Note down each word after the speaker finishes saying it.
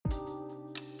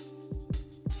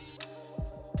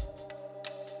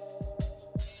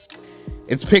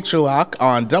It's Picture Lock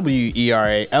on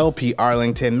WERA-LP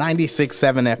Arlington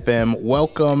 96.7 FM.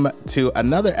 Welcome to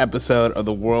another episode of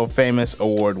the world-famous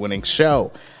award-winning show.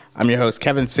 I'm your host,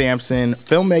 Kevin Sampson,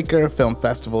 filmmaker, film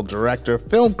festival director,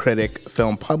 film critic,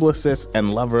 film publicist,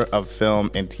 and lover of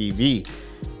film and TV.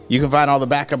 You can find all the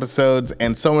back episodes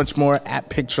and so much more at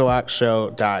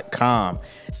picturelockshow.com.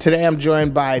 Today, I'm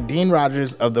joined by Dean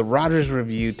Rogers of the Rogers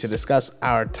Review to discuss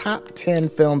our top 10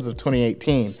 films of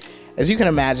 2018. As you can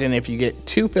imagine, if you get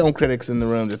two film critics in the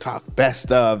room to talk best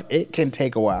of, it can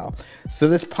take a while. So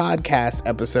this podcast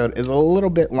episode is a little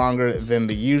bit longer than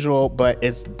the usual, but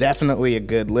it's definitely a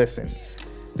good listen.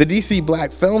 The DC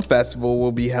Black Film Festival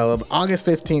will be held August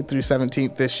 15th through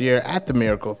 17th this year at the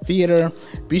Miracle Theater.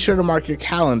 Be sure to mark your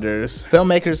calendars.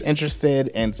 Filmmakers interested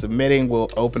in submitting will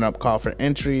open up call for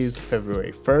entries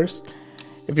February 1st.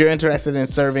 If you're interested in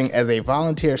serving as a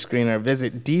volunteer screener,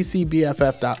 visit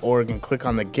dcbff.org and click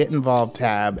on the Get Involved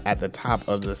tab at the top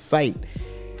of the site.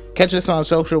 Catch us on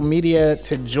social media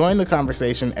to join the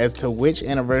conversation as to which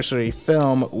anniversary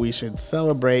film we should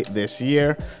celebrate this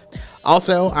year.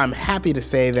 Also, I'm happy to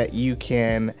say that you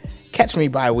can catch me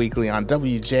bi-weekly on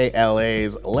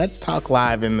WJLA's Let's Talk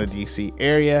Live in the DC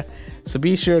area. So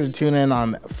be sure to tune in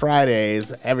on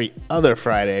Fridays, every other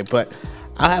Friday, but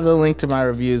I'll have the link to my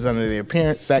reviews under the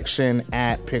appearance section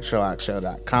at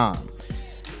picturelockshow.com.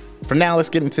 For now, let's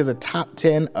get into the top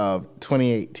 10 of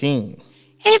 2018.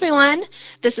 Hey everyone,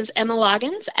 this is Emma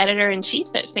Loggins, editor-in-chief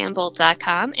at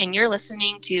fanbolt.com, and you're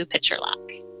listening to Picture Lock.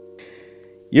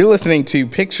 You're listening to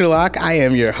Picture Lock. I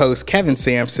am your host, Kevin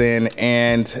Sampson,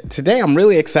 and today I'm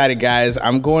really excited, guys.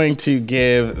 I'm going to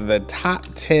give the top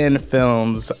 10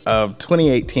 films of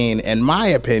 2018, in my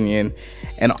opinion,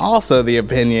 and also the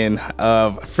opinion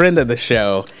of friend of the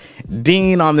show,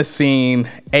 Dean on the scene,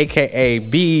 aka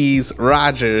Bees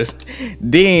Rogers.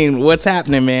 Dean, what's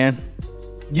happening, man?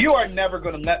 You are never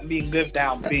going to let me live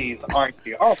down Bees, aren't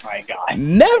you? Oh my God.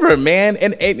 Never, man.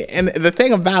 And the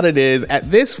thing about it is, at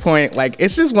this point, like,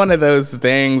 it's just one of those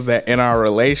things that in our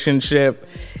relationship,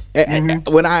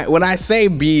 when I say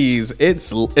Bees,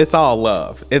 it's all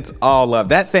love. It's all love.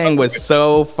 That thing was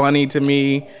so funny to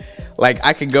me. Like,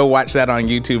 I could go watch that on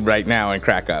YouTube right now and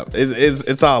crack up.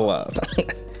 It's all love.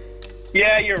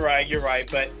 Yeah, you're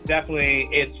right. But definitely,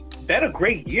 it's been a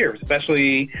great year,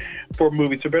 especially for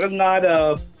movies. So there's a lot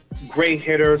of great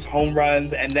hitters, home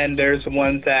runs, and then there's the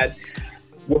ones that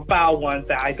were foul ones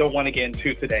that I don't want to get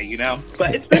into today, you know?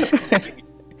 But it's been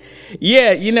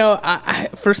Yeah, you know, I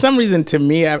for some reason, to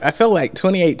me, I feel like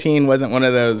 2018 wasn't one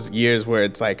of those years where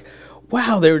it's like,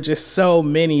 wow, there were just so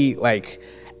many, like,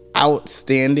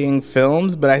 outstanding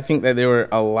films, but I think that there were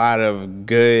a lot of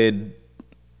good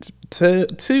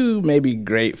to maybe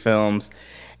great films.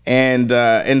 And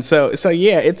so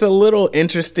yeah, it's a little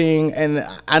interesting, and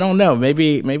I don't know,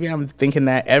 maybe I'm thinking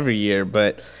that every year,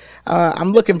 but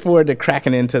I'm looking forward to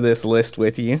cracking into this list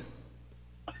with you.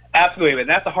 Absolutely, and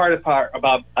that's the hardest part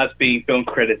about us being film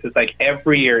critics. It's like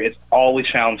every year it's always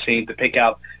challenging to pick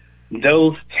out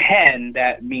those 10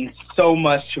 that mean so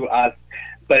much to us,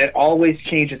 but it always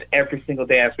changes every single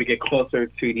day as we get closer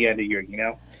to the end of the year, you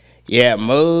know? Yeah,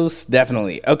 most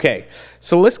definitely. Okay,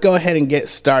 so let's go ahead and get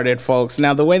started, folks.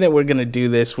 Now, the way that we're going to do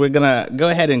this, we're going to go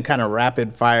ahead and kind of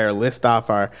rapid fire list off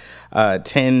our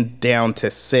 10 down to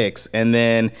 6, and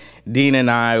then Dean and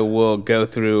I will go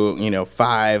through,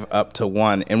 5 up to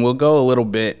 1, and we'll go a little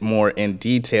bit more in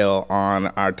detail on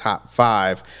our top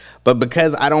 5. But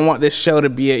because I don't want this show to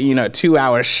be a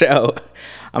 2-hour show,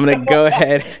 I'm going to go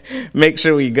ahead, make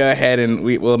sure we go ahead and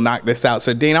we'll knock this out.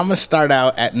 So, Dean, I'm going to start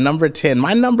out at number 10.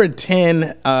 My number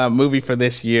 10 movie for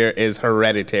this year is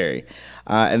Hereditary.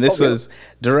 And this was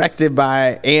directed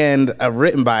by and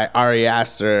written by Ari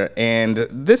Aster. And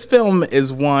this film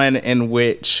is one in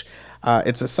which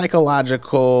it's a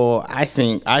psychological, I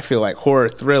feel like horror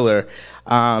thriller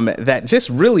that just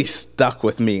really stuck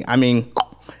with me. I mean,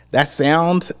 that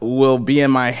sound will be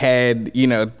in my head,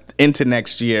 into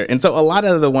next year. And so a lot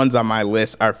of the ones on my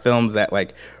list are films that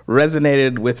like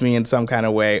resonated with me in some kind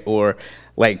of way, or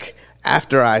like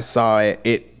after I saw it,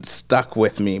 it stuck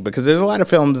with me, because there's a lot of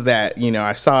films that,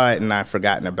 I saw it and I've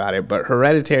forgotten about it, but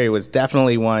Hereditary was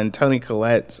definitely one. Toni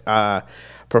Collette's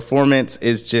performance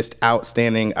is just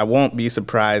outstanding. I won't be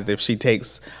surprised if she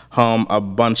takes home a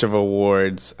bunch of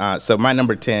awards. So my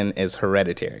number 10 is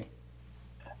Hereditary.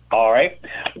 All right.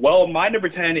 Well, my number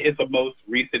 10 is the most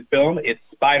recent film. It's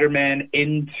Spider-Man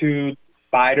Into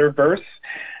Spider-Verse.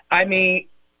 I mean,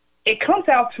 it comes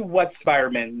out to what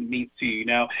Spider-Man means to you,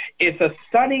 It's a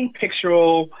stunning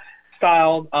pictorial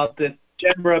style of this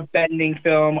genre-bending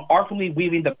film, artfully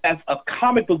weaving the best of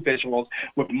comic book visuals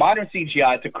with modern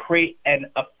CGI to create an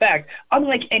effect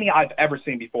unlike any I've ever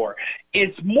seen before.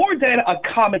 It's more than a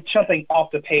comic jumping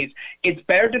off the page. It's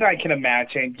better than I can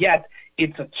imagine, yet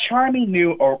it's a charming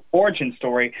new origin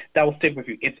story that will stick with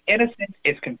you. It's innocence,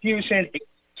 it's confusion, it's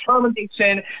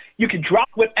determination. You can drop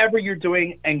whatever you're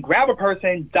doing and grab a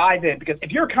person, dive in, because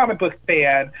if you're a comic book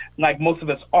fan, like most of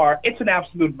us are, it's an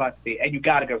absolute must-see, and you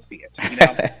got to go see it. You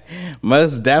know?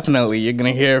 Most definitely. You're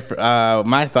going to hear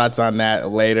my thoughts on that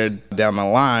later down the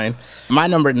line. My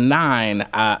number 9,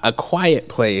 A Quiet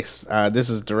Place. This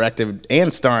is directed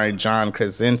and starring John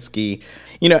Krasinski.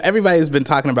 You know, everybody's been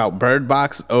talking about Bird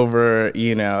Box over,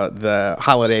 you know, the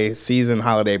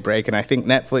holiday break. And I think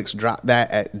Netflix dropped that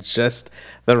at just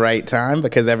the right time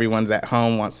because everyone's at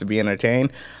home, wants to be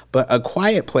entertained. But A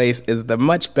Quiet Place is the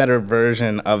much better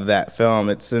version of that film.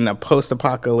 It's in a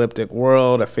post-apocalyptic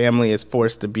world. A family is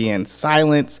forced to be in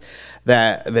silence,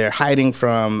 that they're hiding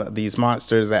from these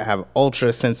monsters that have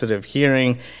ultra-sensitive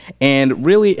hearing. And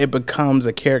really, it becomes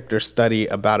a character study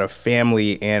about a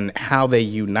family and how they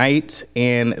unite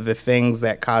and the things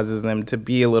that causes them to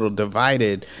be a little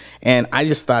divided. And I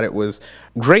just thought it was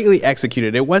greatly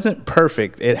executed. It wasn't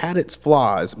perfect. It had its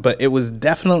flaws, but it was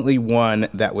definitely one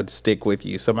that would stick with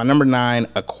you. So my number 9,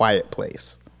 A Quiet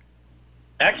Place.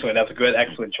 Excellent. That's a good,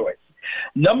 excellent choice.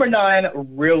 Number 9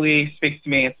 really speaks to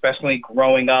me, especially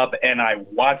growing up, and I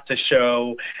watched the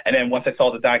show, and then once I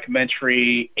saw the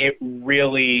documentary, it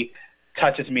really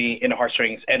touches me in the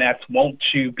heartstrings, and that's Won't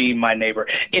You Be My Neighbor.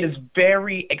 It is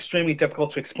extremely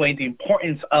difficult to explain the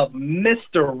importance of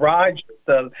Mr. Rogers,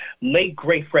 the late,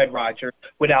 great Fred Rogers,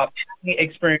 without having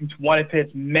experienced one of his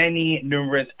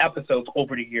numerous episodes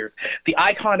over the years. The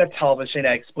icon of television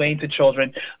that explained to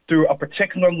children through a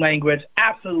particular language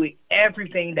absolutely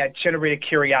everything that generated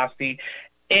curiosity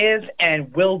is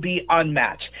and will be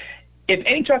unmatched. If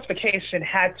any justification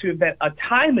had to invent a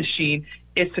time machine,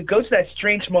 is to go to that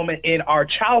strange moment in our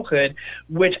childhood,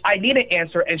 which I need an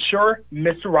answer, and sure,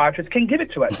 Mr. Rogers can give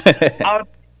it to us. It's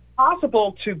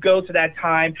possible to go to that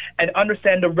time and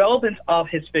understand the relevance of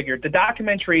his figure. The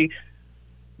documentary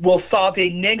will solve the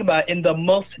enigma in the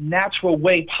most natural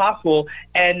way possible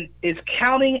and is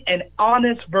counting an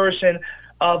honest version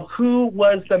of who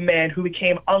was the man who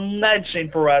became a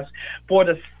legend for us for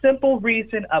the simple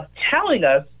reason of telling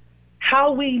us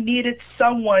how we needed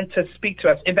someone to speak to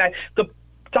us. In fact, the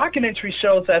documentary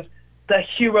shows us the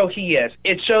hero he is.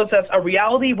 It shows us a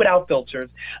reality without filters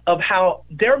of how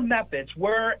their methods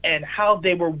were and how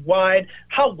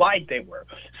wide they were.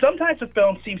 Sometimes the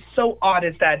film seems so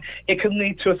honest that it can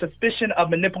lead to a suspicion of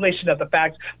manipulation of the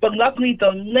facts, but luckily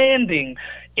the landing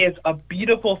is a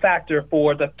beautiful factor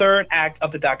for the third act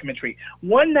of the documentary,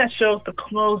 one that shows the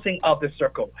closing of the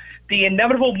circle. The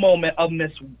inevitable moment of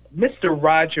Mr.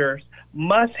 Rogers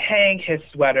must hang his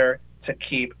sweater to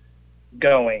keep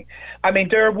going. I mean,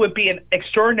 there would be an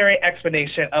extraordinary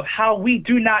explanation of how we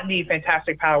do not need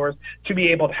fantastic powers to be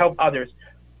able to help others.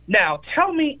 Now,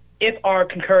 tell me if our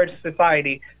concurrent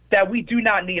society that we do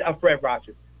not need a Fred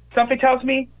Rogers. Something tells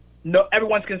me no.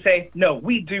 Everyone's going to say, no,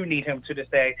 we do need him to this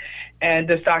day. And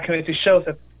this documentary shows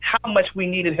us how much we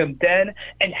needed him then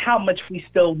and how much we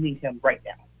still need him right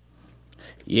now.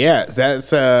 Yeah,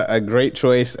 that's a great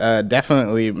choice.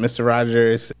 Definitely, Mr.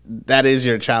 Rogers, that is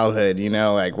your childhood, you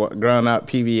know, like growing up,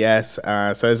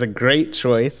 PBS. So it's a great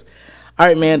choice. All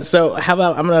right, man. So how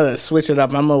about I'm going to switch it up.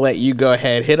 I'm going to let you go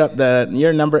ahead. Hit up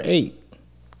your number 8.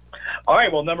 All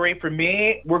right, well, number 8 for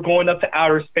me, we're going up to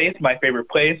outer space, my favorite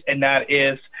place, and that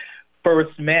is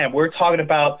First Man. We're talking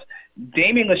about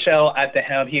Damien Chazelle at the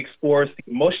helm. He explores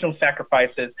the emotional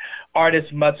sacrifices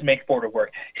artists must make for the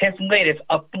work. His latest,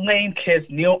 A Flame-Kissed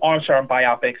Neil Armstrong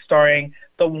biopic starring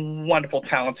the wonderful,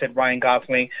 talented Ryan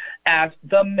Gosling as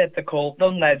the mythical, the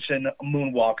legend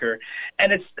Moonwalker.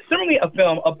 And it's similarly a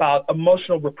film about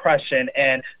emotional repression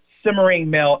and simmering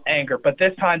male anger, but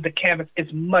this time the canvas is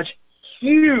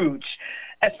huge,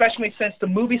 especially since the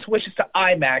movie switches to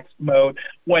IMAX mode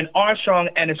when Armstrong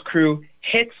and his crew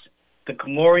hits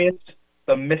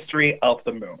the mystery of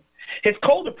the moon. His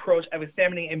cold approach of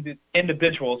examining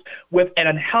individuals with an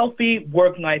unhealthy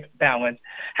work-life balance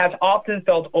has often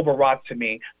felt overwrought to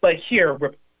me, but here,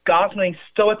 with Gosling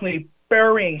stoically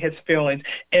burying his feelings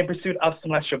in pursuit of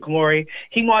celestial glory,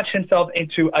 he launched himself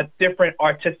into a different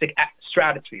artistic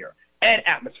stratosphere and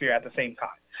atmosphere at the same time.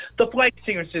 The flight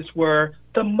sequences were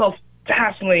the most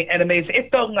fascinating and amazing.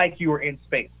 It felt like you were in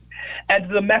space. And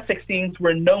the domestic scenes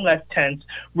were no less tense,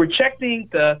 rejecting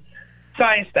the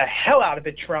science the hell out of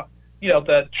it,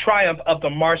 the triumph of the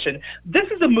Martian. This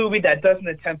is a movie that doesn't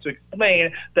attempt to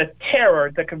explain the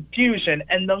terror, the confusion,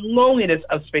 and the loneliness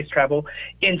of space travel.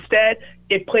 Instead,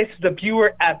 it places the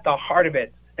viewer at the heart of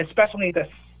it, especially the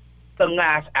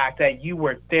last act, that you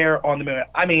were there on the moon.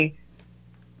 I mean,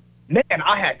 man,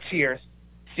 I had tears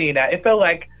seeing that. It felt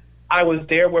like I was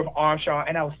there with Armstrong,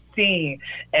 and I was seeing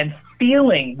and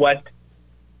feeling what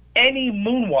any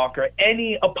moonwalker,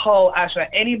 any Apollo astronaut,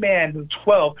 any man who's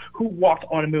 12 who walked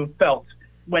on the moon felt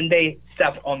when they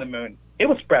stepped on the moon. It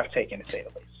was breathtaking, to say the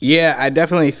least. Yeah, I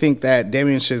definitely think that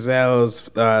Damien Chazelle's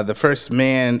The First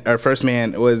Man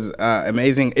was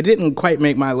amazing. It didn't quite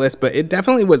make my list, but it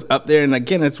definitely was up there. And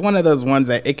again, it's one of those ones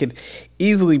that it could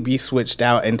easily be switched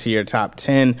out into your top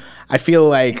 10. I feel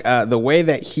like the way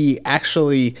that he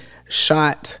actually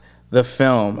shot the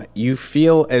film, you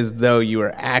feel as though you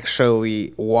are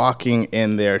actually walking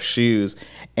in their shoes.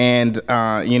 And,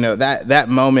 that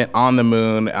moment on the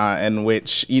moon in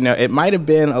which, it might have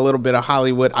been a little bit of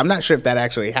Hollywood. I'm not sure if that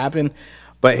actually happened,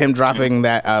 but him dropping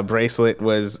that bracelet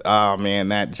was, oh man,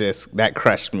 that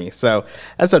crushed me. So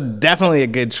that's definitely a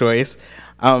good choice.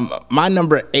 My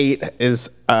number 8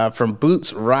 is from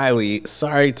Boots Riley,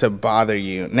 Sorry to Bother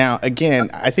You. Now, again,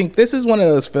 I think this is one of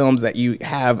those films that you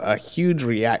have a huge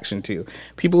reaction to.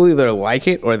 People either like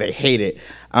it or they hate it.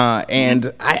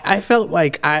 And I felt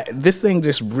like this thing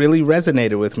just really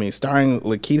resonated with me, starring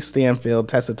Lakeith Stanfield,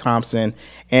 Tessa Thompson,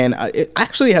 and it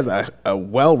actually has a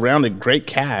well-rounded, great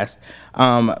cast.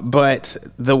 But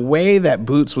the way that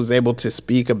Boots was able to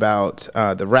speak about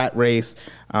the rat race,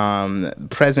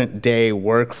 present day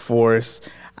workforce,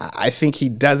 I think he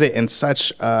does it in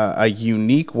such a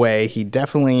unique way. He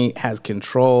definitely has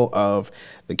control of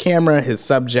the camera, his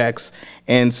subjects.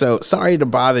 And so Sorry to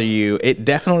Bother You, it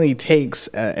definitely takes,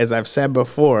 as I've said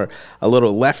before, a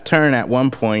little left turn at one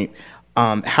point.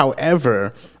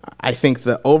 However, I think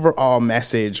the overall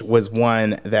message was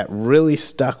one that really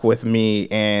stuck with me,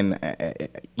 and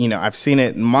I've seen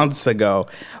it months ago,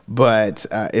 but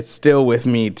it's still with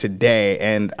me today,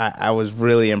 and I was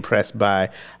really impressed by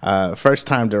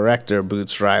first-time director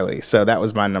Boots Riley. So that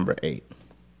was my number 8.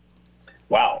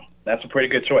 Wow, that's a pretty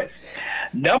good choice.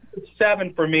 Number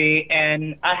 7 for me,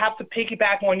 and I have to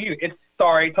piggyback on you. It's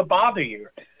Sorry to Bother You.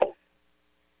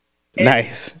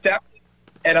 Nice.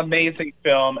 An amazing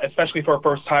film, especially for a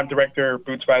first-time director,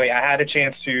 Boots Riley. I had a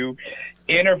chance to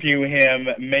interview him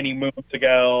many moons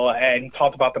ago, and he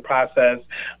talked about the process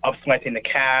of selecting the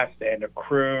cast and the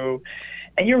crew.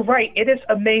 And you're right, it is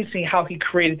amazing how he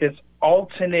created this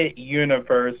alternate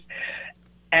universe,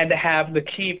 and to have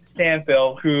Lakeith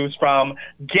Stanfield, who's from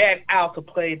Get Out, to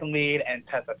play the lead, and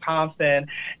Tessa Thompson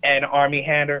and Armie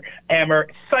Hammer,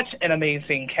 such an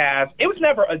amazing cast. It was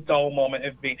never a dull moment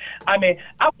of me. I mean,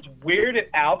 I was weirded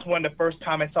out when the first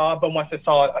time I saw it, but once I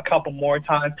saw it a couple more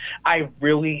times, I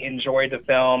really enjoyed the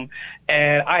film,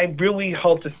 and I really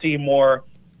hope to see more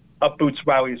of Boots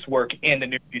Riley's work in the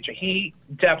near future. He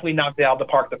definitely knocked it out of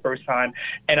the park the first time,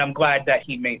 and I'm glad that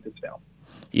he made this film.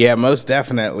 Yeah, most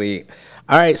definitely.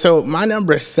 All right, so my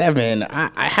number 7,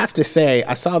 I have to say,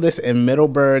 I saw this in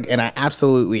Middleburg, and I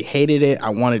absolutely hated it. I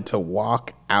wanted to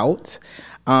walk out. Is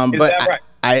that right?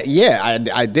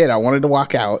 I did. I wanted to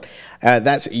walk out.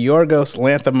 That's Yorgos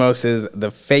Lanthimos'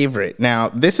 The Favorite. Now,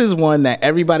 this is one that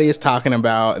everybody is talking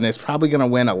about, and it's probably going to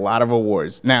win a lot of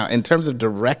awards. Now, in terms of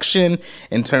direction,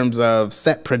 in terms of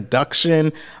set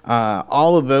production,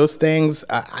 all of those things,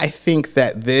 I think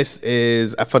that this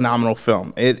is a phenomenal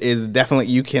film. It is definitely,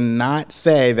 you cannot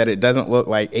say that it doesn't look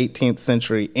like 18th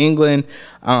century England,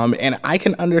 and I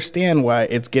can understand why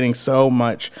it's getting so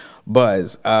much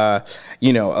buzz.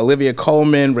 Olivia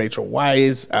Colman, Rachel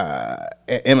Weisz,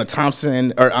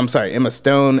 Emma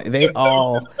Stone, they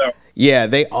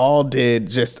all did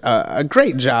just a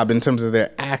great job in terms of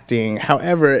their acting.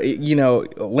 However,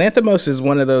 Lanthimos is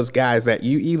one of those guys that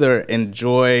you either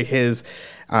enjoy his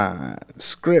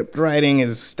script writing,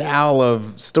 his style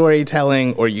of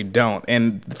storytelling, or you don't.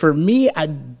 And for me, I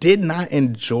did not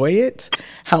enjoy it.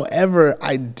 However,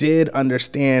 I did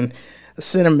understand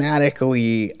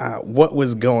cinematically what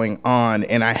was going on,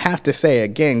 and I have to say,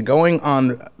 again, going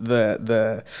on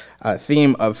the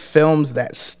theme of films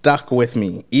that stuck with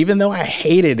me, even though I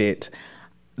hated it,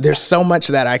 there's so much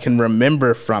that I can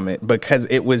remember from it because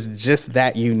it was just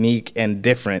that unique and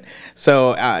different.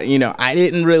 So I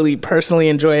didn't really personally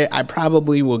enjoy it. I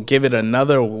probably will give it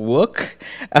another look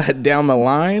down the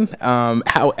line.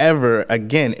 However,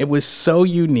 again, it was so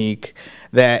unique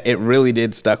that it really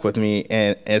did stick with me,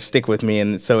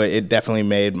 and so it definitely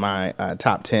made my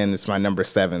top 10. It's my number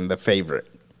 7, The Favorite.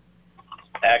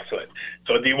 Excellent.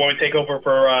 So do you want to take over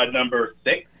for number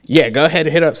 6? Yeah, go ahead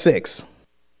and hit up 6.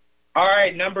 All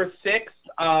right, number 6,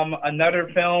 another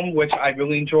film which I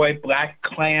really enjoyed, Black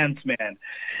Klansman.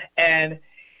 And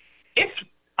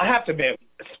I have to admit,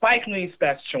 Spike Lee's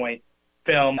best joint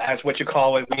film, as what you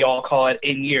call it, we all call it,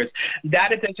 in years.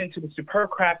 That addition to the superb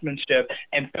craftsmanship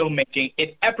and filmmaking,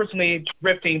 it effortlessly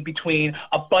drifting between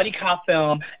a buddy cop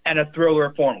film and a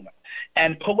thriller formula,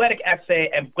 and poetic essay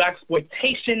and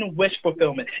blaxploitation wish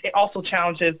fulfillment. It also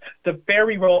challenges the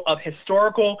very role of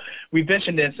historical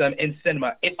revisionism in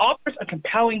cinema. It offers a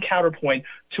compelling counterpoint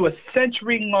to a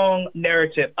century-long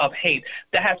narrative of hate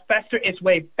that has festered its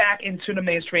way back into the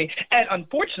mainstream and,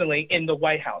 unfortunately, in the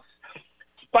White House.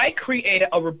 Spike created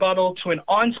a rebuttal to an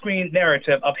on-screen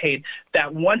narrative of hate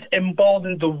that once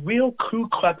emboldened the real Ku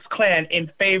Klux Klan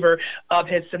in favor of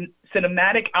his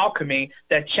cinematic alchemy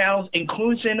that channels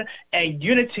inclusion and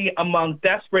unity among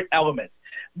desperate elements.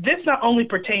 This not only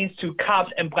pertains to cops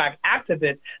and black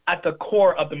activists at the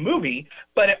core of the movie,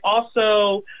 but it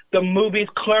also the movie's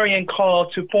clarion call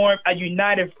to form a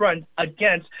united front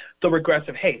against the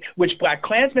regressive hate, which Black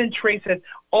Klansman traces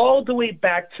all the way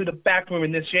back to the backroom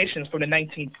initiations from the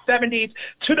 1970s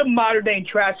to the modern-day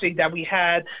tragedy that we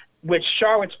had with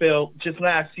Charlottesville just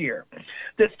last year.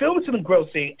 This film is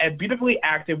engrossing and beautifully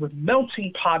acted with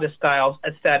melting pot of styles,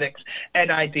 aesthetics,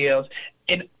 and ideals.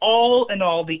 In all,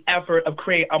 the effort of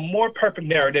creating a more perfect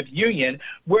narrative union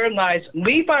where lies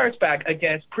Lee fires back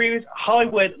against previous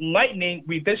Hollywood lightning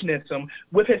revisionism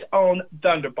with his own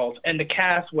thunderbolts. And the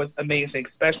cast was amazing,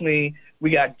 especially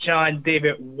we got John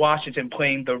David Washington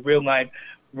playing the real-life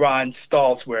Ron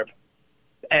Stallsworth,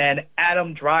 and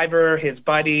Adam Driver, his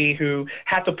buddy, who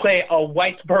had to play a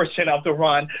white version of the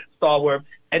Ron Stallworth,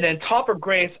 and then Topher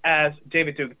Grace as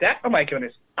David Duke. Oh my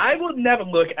goodness, I will never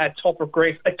look at Topher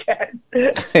Grace again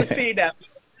to see that.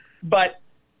 But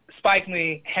Spike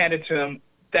Lee handed to him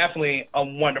definitely a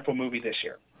wonderful movie this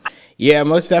year. Yeah,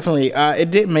 most definitely. It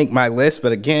didn't make my list,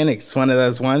 but again, it's one of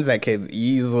those ones that could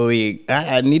easily,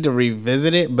 I need to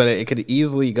revisit it, but it could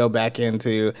easily go back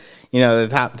into, the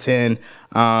top 10.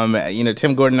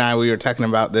 Tim Gordon and I, we were talking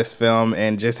about this film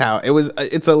and just how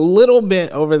it's a little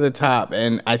bit over the top.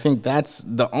 And I think that's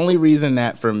the only reason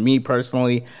that for me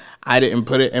personally, I didn't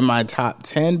put it in my top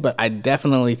 10, but I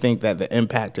definitely think that the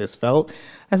impact is felt.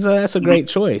 And so that's a great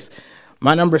choice.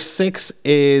 My number 6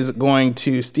 is going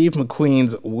to Steve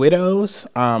McQueen's Widows.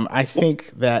 I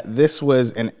think that this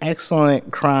was an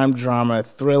excellent crime drama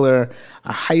thriller,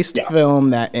 a heist film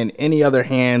that in any other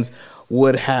hands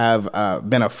would have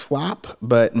been a flop,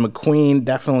 but McQueen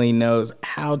definitely knows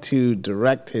how to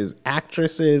direct his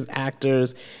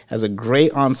actors, has a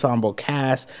great ensemble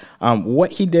cast.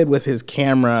 What he did with his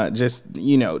camera, just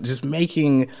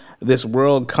making this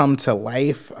world come to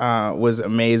life was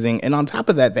amazing. And on top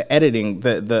of that, the editing,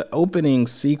 the opening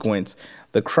sequence,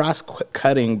 the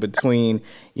cross-cutting between,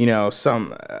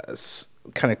 some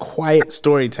kind of quiet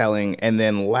storytelling and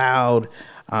then loud,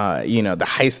 the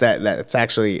heist that's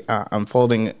actually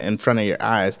unfolding in front of your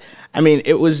eyes. I mean,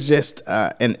 it was just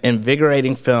an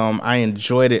invigorating film. I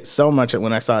enjoyed it so much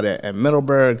when I saw it at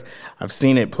Middleburg. I've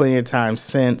seen it plenty of times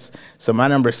since. So my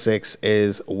number 6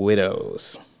 is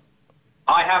Widows.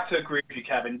 I have to agree with you,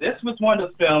 Kevin. This was one of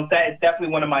those films that is definitely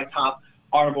one of my top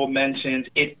honorable mentions.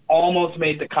 It almost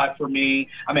made the cut for me.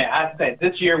 I mean, as I said,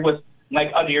 this year was, like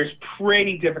other years,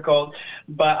 pretty difficult,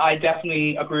 but I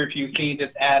definitely agree with you. Seeing this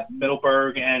at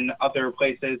Middleburg and other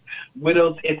places,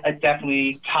 Widows is a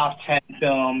definitely top 10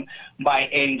 film by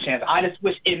any chance. I just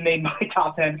wish it made my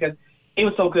top 10 because it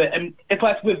was so good. And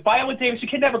plus, with Viola Davis, you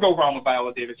can never go wrong with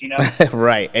Viola Davis,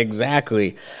 Right,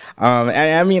 exactly.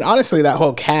 I mean, honestly, that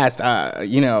whole cast,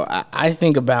 I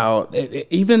think about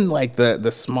even like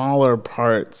the smaller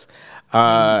parts.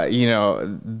 That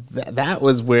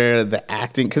was where the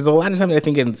acting, because a lot of times I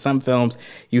think in some films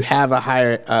you have a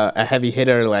heavy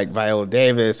hitter like Viola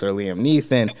Davis or Liam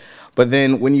Neeson, but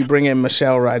then when you bring in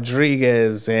Michelle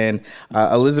Rodriguez and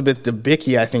Elizabeth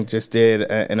Debicki, I think just did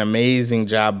an amazing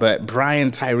job. But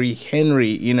Brian Tyree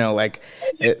Henry,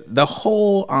 the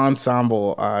whole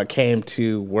ensemble came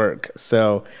to work.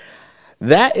 So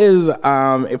that is,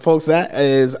 folks, that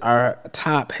is our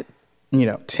top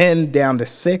 10 down to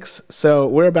 6. So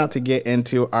we're about to get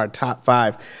into our top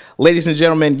 5. Ladies and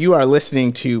gentlemen, you are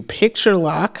listening to Picture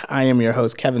Lock. I am your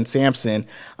host, Kevin Sampson.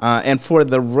 And for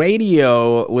the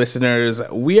radio listeners,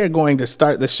 we are going to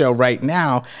start the show right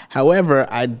now. However,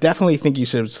 I definitely think you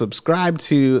should subscribe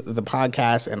to the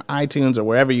podcast in iTunes or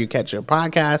wherever you catch your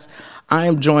podcast. I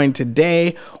am joined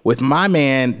today with my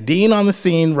man, Dean on the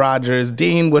Scene Rogers.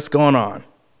 Dean, what's going on?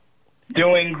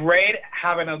 Doing great.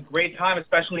 Having a great time,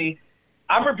 especially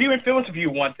I'm reviewing films with you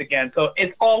once again, so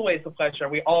it's always a pleasure.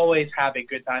 We always have a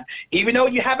good time, even though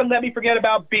you haven't let me forget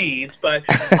about bees. But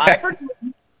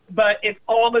but it's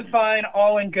all in fun,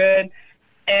 all in good.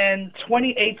 And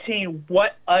 2018,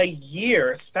 what a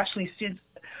year, especially since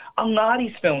a lot of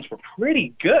these films were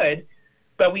pretty good.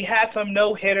 But we had some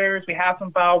no-hitters, we had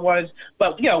some foul ones,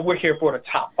 but, we're here for the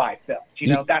top 5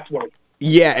 films. That's what we're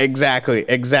Yeah,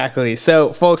 exactly.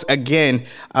 So, folks, again,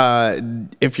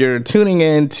 if you're tuning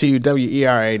in to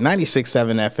WERA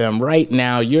 96.7 FM right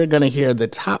now, you're going to hear the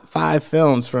top 5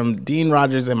 films from Dean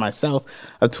Rogers and myself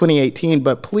of 2018.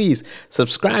 But please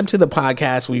subscribe to the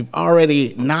podcast. We've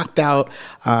already knocked out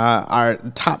our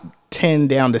top 10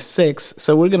 down to 6.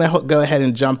 So we're going to go ahead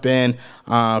and jump in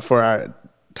for our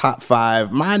top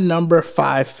 5. My number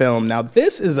 5 film. Now,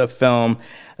 this is a film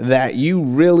that you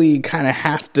really kind of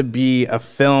have to be a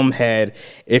film head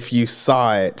if you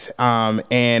saw it.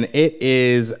 And it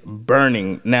is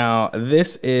Burning. Now,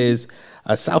 this is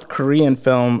a South Korean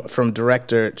film from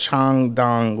director Chang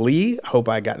Dong-lee. Hope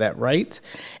I got that right.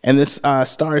 And this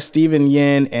stars Steven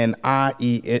Yeun and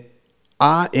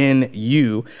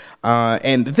Ah-in-yu.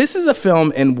 And this is a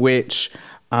film in which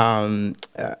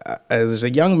as a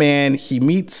young man, he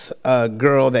meets a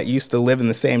girl that used to live in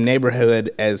the same neighborhood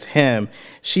as him.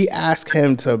 She asks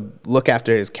him to look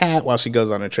after his cat while she goes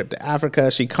on a trip to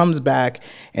Africa. She comes back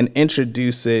and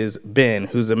introduces Ben,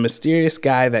 who's a mysterious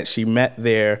guy that she met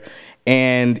there.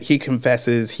 And he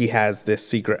confesses he has this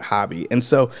secret hobby. And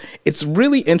so it's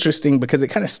really interesting because it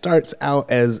kind of starts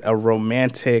out as a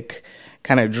romantic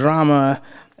kind of drama.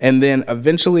 And then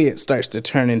eventually it starts to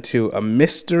turn into a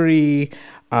mystery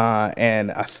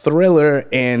and a thriller.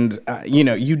 And,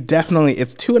 you definitely,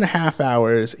 it's 2.5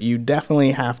 hours. You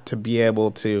definitely have to be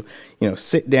able to,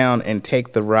 sit down and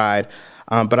take the ride.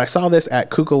 But I saw this at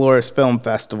Cucalores Film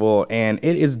Festival, and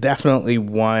it is definitely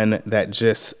one that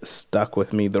just stuck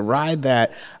with me. The ride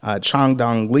that Chang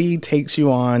Dong-lee takes you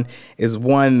on is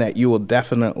one that you will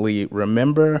definitely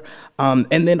remember. And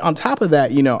then on top of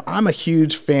that, I'm a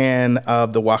huge fan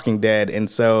of The Walking Dead, and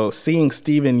so seeing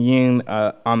Steven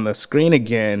Yeun on the screen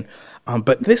again,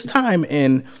 but this time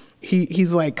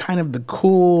he's like kind of the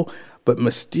cool but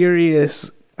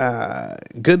mysterious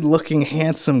good-looking,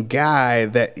 handsome guy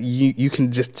that you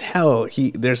can just tell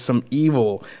there's some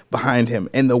evil behind him,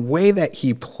 and the way that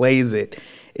he plays it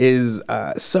is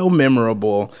so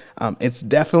memorable. It's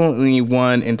definitely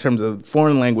one in terms of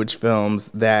foreign language films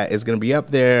that is going to be up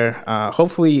there,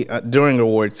 hopefully during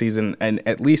award season, and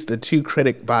at least the 2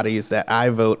 critic bodies that I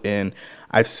vote in,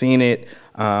 I've seen it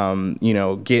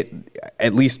get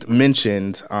at least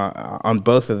mentioned on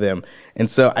both of them. And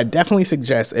so I definitely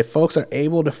suggest if folks are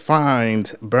able to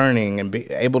find Burning and be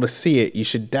able to see it, you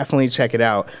should definitely check it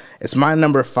out. It's my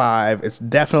number 5. It's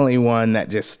definitely one that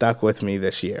just stuck with me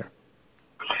this year.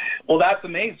 Well, that's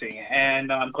amazing,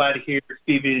 and I'm glad to hear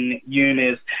Steven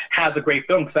Yeun has a great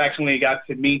film, because I actually got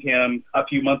to meet him a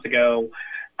few months ago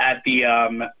at the,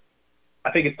 I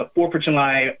think it's the 4th of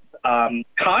July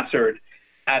concert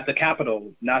at the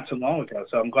Capitol not too long ago.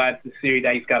 So I'm glad to see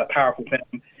that he's got a powerful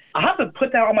film. I have to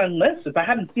put that on my list if I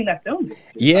haven't seen that film.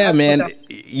 Yeah, man,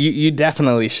 you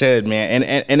definitely should, man.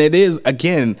 And it is,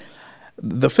 again,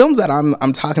 the films that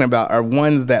I'm talking about are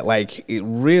ones that it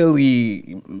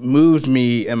really moved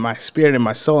me in my spirit and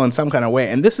my soul in some kind of way.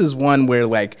 And this is one where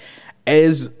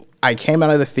as I came out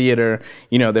of the theater,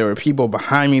 there were people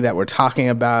behind me that were talking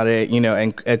about it,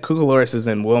 and Cucalores is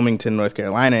in Wilmington, North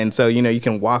Carolina. And so, you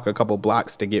can walk a couple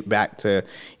blocks to get back to,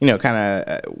 kind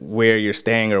of where you're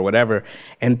staying or whatever.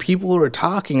 And people were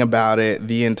talking about it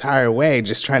the entire way,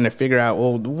 just trying to figure out,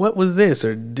 well, what was this?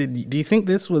 Or do you think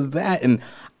this was that? And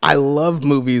I love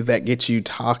movies that get you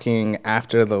talking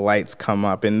after the lights come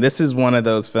up. And this is one of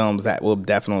those films that will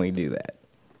definitely do that.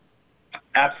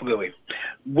 Absolutely.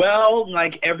 Well,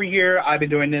 like every year I've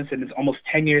been doing this, and it's almost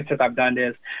 10 years since I've done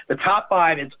this, the top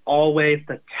 5 is always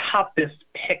the toughest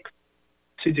pick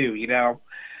to do,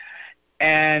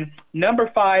 And number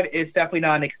 5 is definitely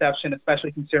not an exception,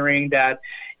 especially considering that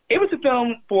it was a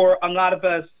film for a lot of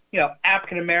us,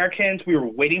 African Americans. We were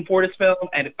waiting for this film,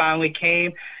 and it finally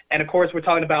came. And, of course, we're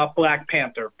talking about Black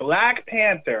Panther. Black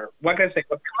Panther, what can I say,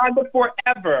 Wakanda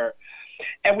Forever.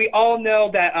 And we all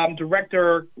know that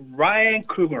director Ryan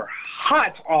Coogler,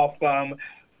 hot off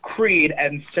Creed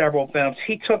and several films,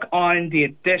 he took on The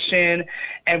Addition,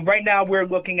 and right now we're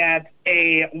looking at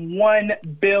a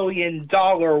 $1 billion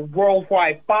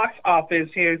worldwide box office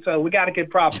here, so we got to give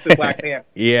props to Black Panther.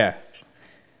 Yeah.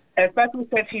 Especially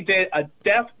since he did a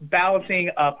deft balancing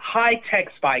of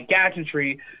high-tech spy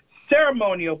gadgetry,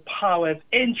 ceremonial polish,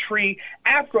 intrigue,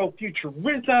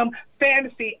 Afrofuturism,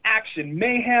 fantasy, action,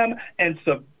 mayhem, and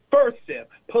subversive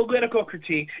political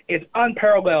critique is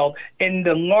unparalleled in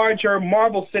the larger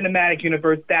Marvel Cinematic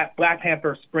Universe that Black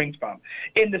Panther springs from.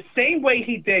 In the same way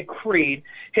he did Creed,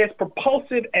 his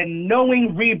propulsive and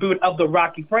knowing reboot of the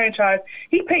Rocky franchise,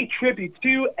 he paid tribute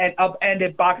to and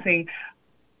upended boxing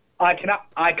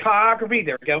iconography.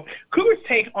 There we go. Coogler's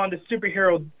take on the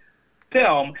superhero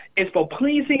film is both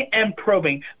pleasing and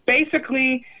probing.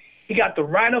 Basically, he got the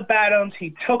Rhino Bottoms,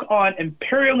 he took on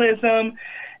imperialism,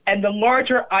 and the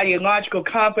larger ideological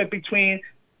conflict between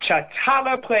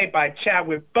T'Challa, played by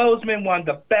Chadwick Boseman, one of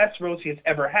the best roles he has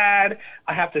ever had,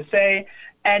 I have to say,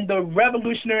 and the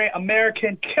revolutionary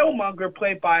American Killmonger,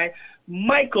 played by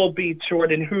Michael B.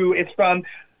 Jordan, who is from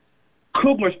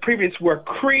Coogler's previous work,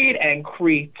 Creed and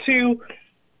Creed 2,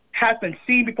 has been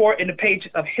seen before in the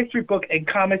pages of history book and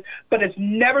comics, but has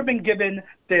never been given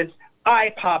this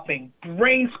eye-popping,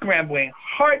 brain-scrambling,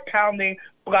 heart-pounding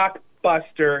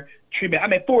blockbuster treatment. I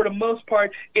mean, for the most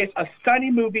part, it's a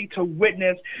stunning movie to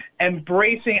witness,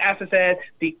 embracing, as I said,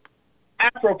 the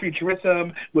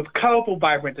Afrofuturism with colorful,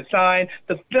 vibrant design.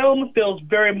 The film feels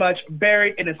very much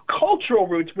buried in its cultural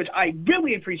roots, which I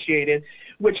really appreciated,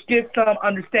 which gives some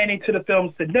understanding to the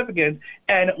film's significance.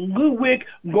 And Ludwig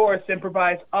Göransson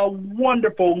provides a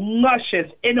wonderful,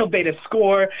 luscious, innovative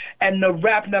score, and the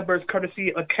rap numbers,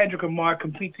 courtesy of Kendrick Lamar,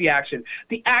 completes the action.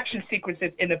 The action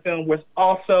sequences in the film was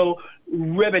also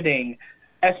riveting,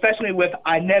 especially with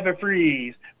I Never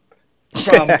Freeze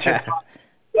from Tupac.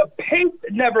 The pace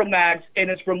never lags in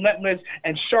its relentless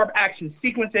and sharp action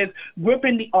sequences,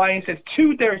 whipping the audiences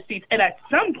to their seats and at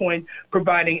some point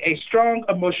providing a strong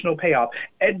emotional payoff.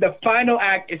 And the final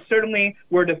act is certainly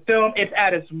where the film is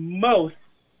at its most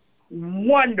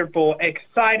wonderful,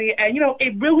 exciting, and,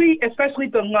 it really, especially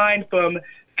the line from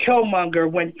Killmonger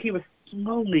when he was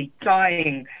slowly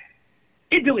dying,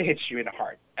 it really hits you in the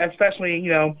heart, especially,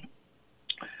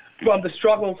 from the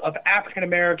struggles of African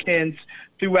Americans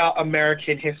throughout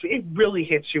American history. It really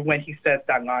hits you when he says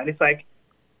that line. It's like,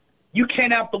 you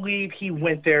cannot believe he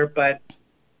went there, but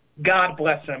God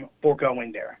bless him for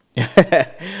going there.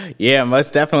 Yeah,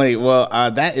 most definitely. Well,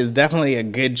 that is definitely a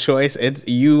good choice.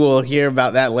 You will hear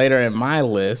about that later in my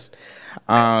list.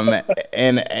 And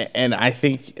I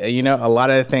think, a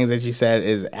lot of the things that you said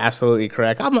is absolutely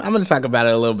correct. I'm going to talk about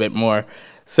it a little bit more.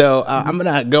 So I'm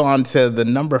going to go on to the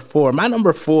number 4. My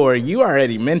number 4, you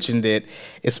already mentioned it,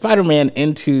 is Spider-Man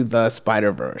Into the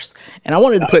Spider-Verse. And I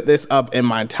wanted to put this up in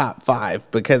my top 5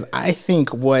 because I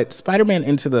think what Spider-Man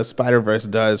Into the Spider-Verse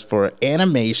does for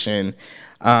animation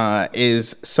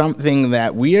is something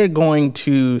that we are going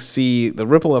to see the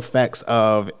ripple effects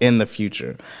of in the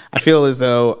future. I feel as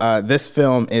though this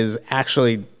film is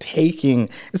actually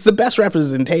it's the best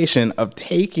representation of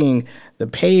taking the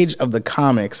page of the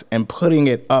comics and putting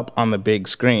it up on the big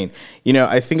screen.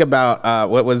 I think about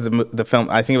what was the film,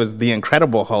 I think it was The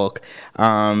Incredible Hulk,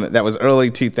 that was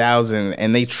early 2000,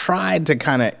 and they tried to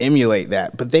kind of emulate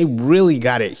that, but they really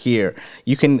got it here.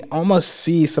 You can almost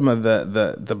see some of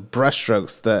the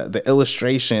brushstrokes, the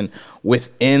illustration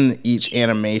within each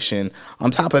animation.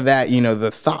 On top of that,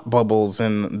 the thought bubbles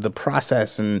and the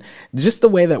process and just the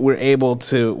way that we're able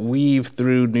to weave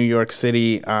through New York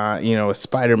City, with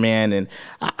Spider-Man. And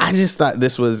I just thought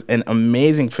this was an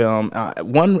amazing film,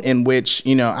 one in which,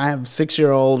 I have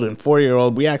 6-year-old and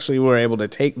 4-year-old. We actually were able to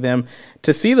take them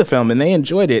to see the film, and they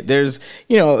enjoyed it. There's,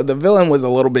 the villain was a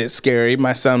little bit scary.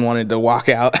 My son wanted to walk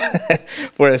out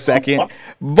for a second.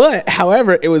 But,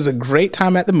 however, it was a great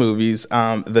time at the movies.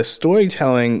 The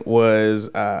storytelling was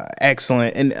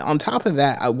excellent. And on top of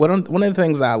that, one of the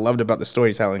things that I loved about the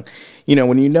storytelling,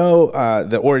 when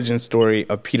the origin story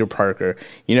of Peter Parker,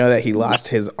 that he lost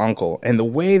his uncle, and the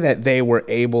way that they were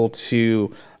able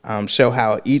to show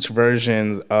how each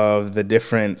versions of the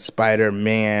different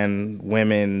Spider-Man,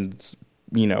 women's,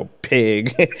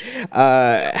 pig,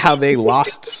 how they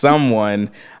lost someone.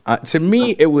 To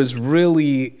me, it was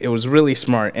really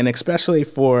smart, and especially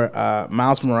for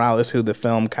Miles Morales, who the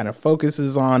film kind of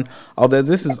focuses on. Although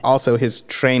this is also his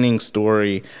training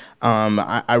story,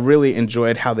 I really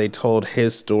enjoyed how they told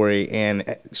his story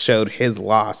and showed his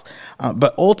loss.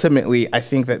 But ultimately, I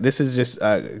think that this is just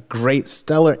a great,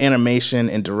 stellar animation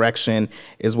and direction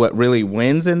is what really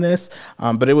wins in this.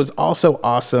 But it was also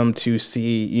awesome to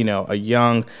see, a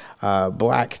young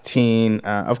black teen.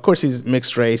 Of course, he's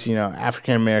mixed race,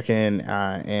 African American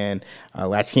and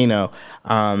Latino.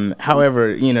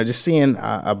 However, just seeing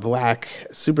a black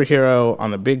superhero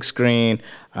on the big screen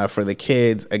for the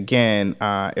kids, again,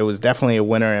 it was definitely a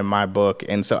winner in my book.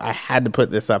 And so I had to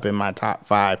put this up in my top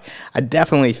 5. I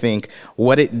definitely think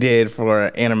what it did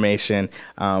for animation,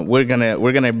 we're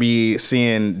gonna be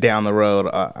seeing down the road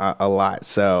a lot.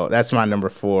 So that's my number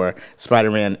 4,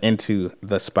 Spider-Man Into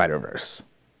the Spider-Verse.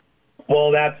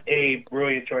 Well, that's a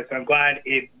brilliant choice. I'm glad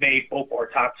it made both our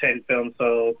top 10 films.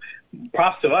 So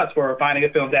props to us for finding a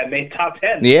film that made top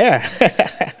 10. Yeah.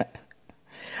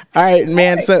 All right,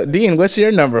 man. All right. So, Dean, what's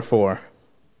your number 4?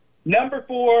 Number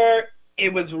 4,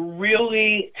 it was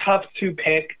really tough to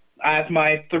pick as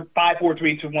my 5, 4,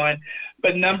 3, 2, 1.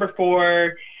 But number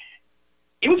 4,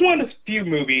 it was one of the few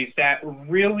movies that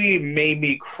really made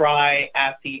me cry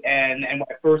at the end. And when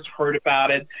I first heard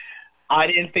about it, I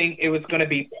didn't think it was going to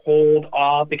be pulled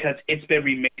off because it's been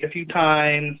remade a few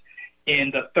times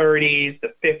in the 30s,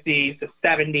 the 50s, the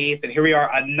 70s, and here we are,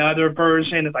 another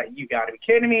version. It's like, you got to be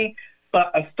kidding me.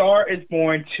 But A Star is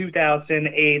Born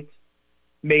 2008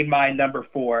 made my number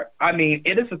 4. I mean,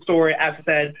 it is a story, as I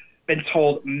said, been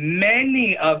told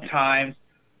many of times,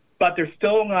 but there's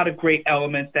still a lot of great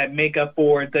elements that make up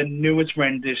for the newest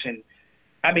rendition.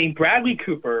 I mean, Bradley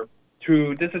Cooper,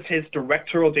 this is his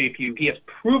directorial debut. He has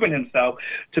proven himself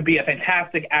to be a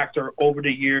fantastic actor over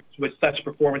the years with such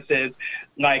performances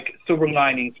like Silver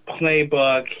Linings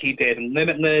Playbook. He did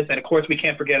Limitless, and of course we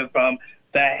can't forget him from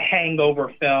the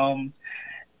Hangover film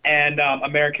and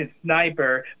American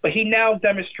Sniper. But he now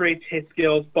demonstrates his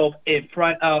skills both in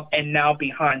front of and now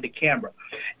behind the camera.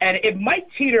 And it might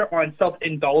teeter on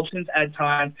self-indulgence at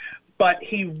times, but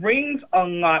he wrings a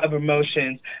lot of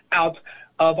emotions out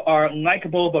of our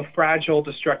likable but fragile,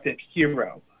 destructive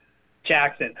hero,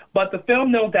 Jackson. But the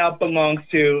film no doubt belongs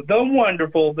to the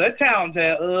wonderful, the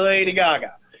talented Lady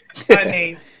Gaga. I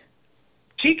mean,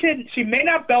 she may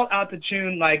not belt out the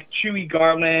tune like Judy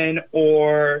Garland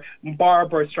or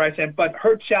Barbra Streisand, but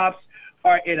her chops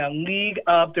are in a league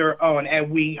of their own,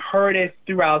 and we heard it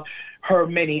throughout her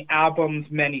many albums,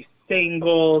 many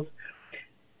singles.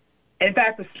 In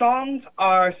fact, the songs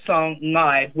are sung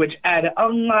live, which add a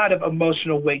lot of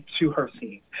emotional weight to her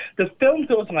scenes. The film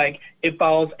feels like it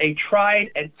follows a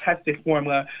tried and tested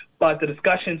formula, but the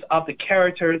discussions of the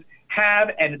characters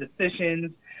have and the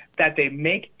decisions that they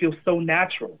make feel so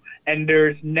natural, and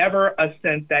there's never a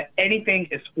sense that anything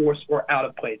is forced or out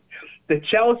of place. The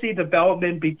jealousy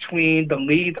development between the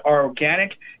leads are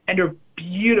organic, and they're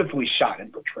beautifully shot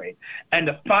and portrayed. And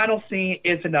the final scene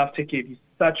is enough to give you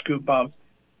such goosebumps.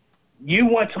 You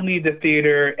want to leave the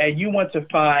theater and you want to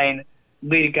find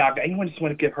Lady Gaga and you just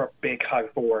want to give her a big hug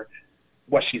for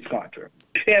what she's gone through.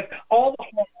 She has all the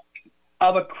hormones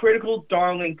of a critical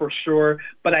darling for sure,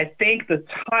 but I think the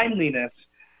timeliness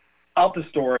of the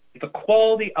story, the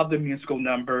quality of the musical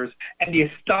numbers, and the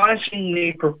astonishing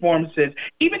lead performances,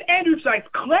 even Andrew Dice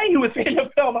Clay, who was in the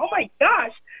film, oh my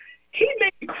gosh, he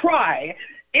made me cry.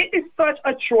 It is such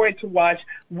a joy to watch,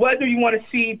 whether you want to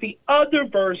see the other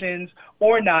versions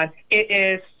or not. It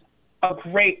is a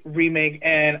great remake,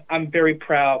 and I'm very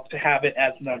proud to have it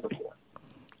as number 4.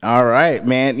 All right,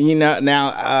 man.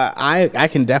 Now I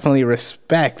can definitely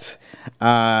respect,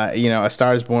 A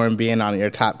Star is Born being on your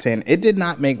top 10. It did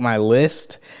not make my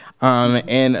list.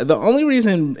 And the only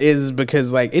reason is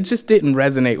because, it just didn't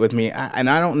resonate with me. And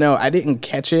I don't know. I didn't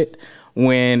catch it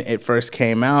when it first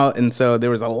came out, and so there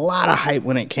was a lot of hype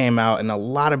when it came out, and a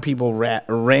lot of people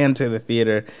ran to the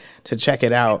theater to check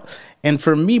it out. And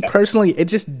for me personally, it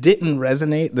just didn't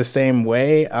resonate the same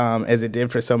way as it did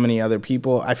for so many other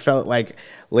people. I felt like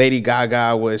Lady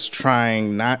Gaga was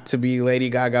trying not to be Lady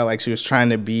Gaga, like she was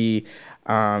trying to be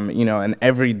an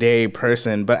everyday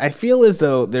person. But I feel as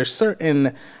though there's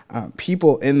certain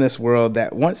people in this world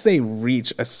that once they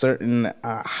reach a certain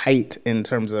height in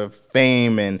terms of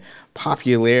fame and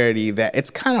popularity, that it's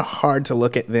kind of hard to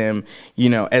look at them,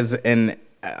 as an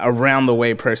around the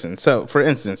way person. So, for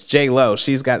instance, J-Lo,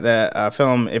 she's got the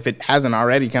film, if it hasn't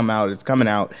already come out, it's coming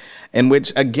out, in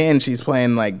which, again, she's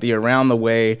playing the around the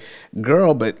way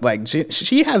girl, but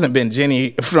she hasn't been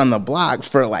Jenny from the block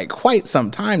for quite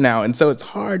some time now. And so it's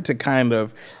hard to kind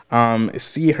of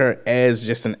see her as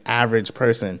just an average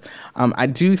person. I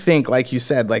do think, like you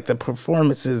said, the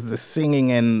performances, the singing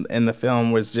in the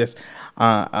film was just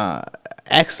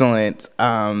excellent.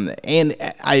 And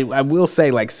I will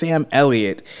say, Sam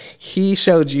Elliott, he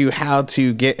showed you how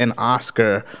to get an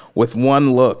Oscar with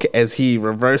one look as he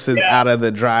reverses out of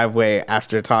the driveway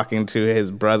after talking to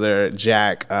his brother,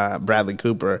 Jack, Bradley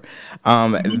Cooper.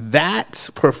 That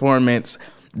performance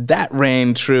that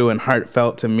rang true and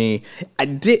heartfelt to me. I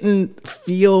didn't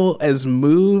feel as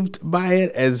moved by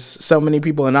it as so many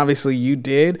people, and obviously you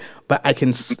did, but I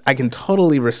can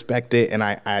totally respect it, and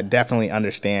I definitely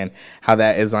understand how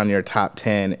that is on your top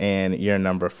 10 and your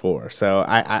number 4. So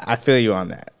I feel you on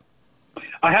that.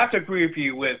 I have to agree with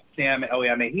you with Sam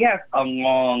Elliott. I mean, he has a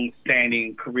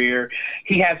long-standing career.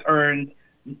 He has earned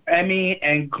Emmy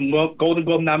and Golden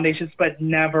Globe nominations, but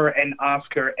never an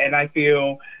Oscar. And I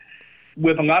feel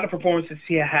with a lot of performances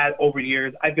he had over the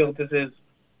years, I feel this is,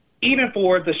 even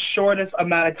for the shortest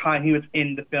amount of time he was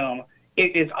in the film,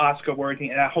 it is Oscar-worthy.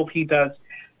 And I hope he does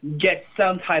get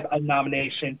some type of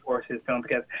nomination for his film,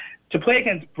 because to play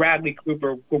against Bradley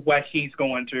Cooper with what he's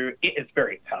going through, it is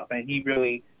very tough. And he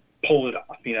really pull it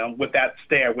off, with that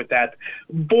stare, with that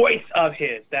voice of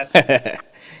his. That's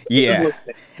yeah,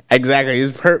 exactly.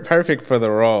 He's perfect for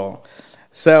the role.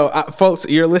 So, folks,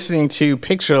 you're listening to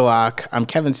Picture Lock. I'm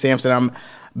Kevin Sampson. I'm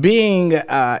being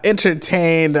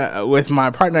entertained with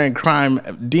my partner in crime,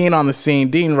 Dean on the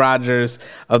scene, Dean Rogers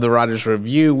of the Rogers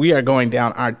Review. We are going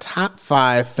down our top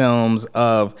 5 films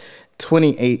of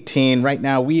 2018. Right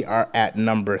now, we are at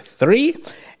number 3.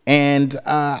 And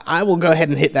I will go ahead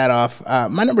and hit that off.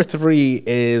 My number 3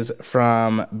 is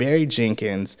from Barry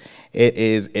Jenkins. It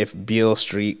is If Beale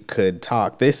Street Could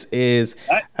Talk. This is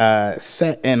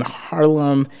set in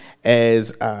Harlem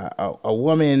as a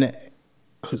woman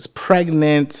who's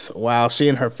pregnant while she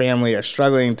and her family are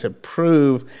struggling to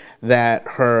prove that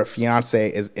her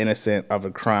fiance is innocent of a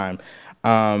crime.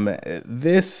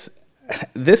 This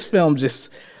film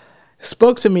just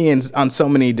spoke to me on so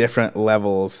many different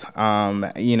levels.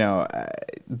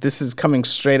 This is coming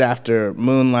straight after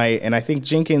Moonlight, and I think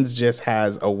Jenkins just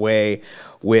has a way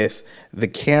with the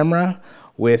camera,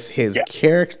 with his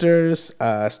characters.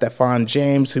 Stephan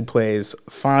James, who plays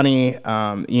Fonny,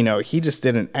 he just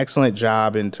did an excellent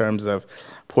job in terms of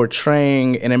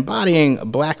portraying and embodying a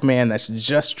black man that's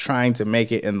just trying to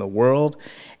make it in the world,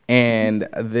 and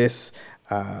this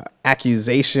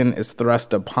accusation is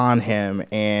thrust upon him,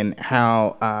 and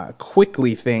how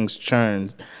quickly things turn.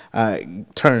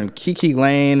 Kiki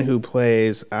Lane, who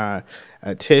plays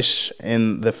Tish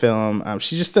in the film,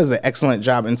 she just does an excellent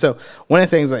job. And so one of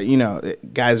the things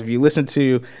that, guys, if you listen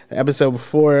to the episode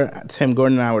before, Tim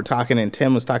Gordon and I were talking, and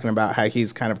Tim was talking about how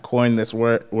he's kind of coined this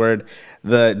word,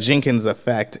 the Jenkins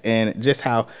effect, and just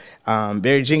how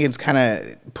Barry Jenkins kind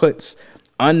of puts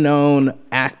unknown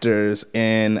actors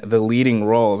in the leading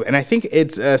roles. And I think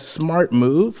it's a smart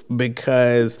move,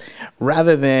 because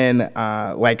rather than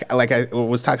like I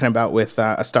was talking about with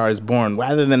A Star Is Born,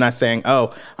 rather than us saying,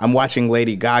 oh, I'm watching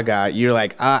Lady Gaga, you're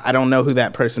like, I don't know who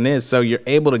that person is. So you're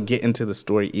able to get into the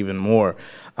story even more.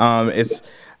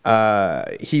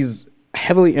 He's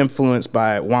heavily influenced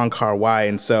by Wong Kar-wai,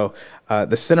 and so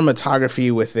the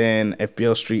cinematography within If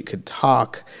Beale Street Could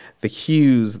Talk, the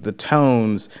hues, the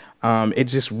tones, it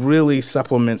just really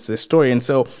supplements this story. And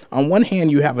so on one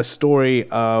hand, you have a story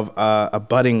of a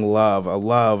budding love,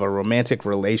 a romantic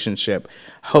relationship,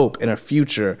 hope, and a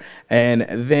future. And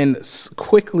then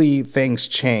quickly things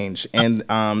change. And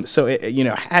so,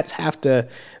 hats have to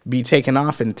be taken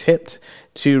off and tipped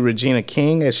to Regina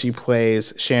King as she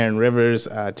plays Sharon Rivers,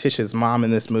 Tish's mom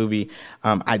in this movie.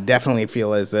 I definitely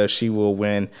feel as though she will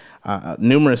win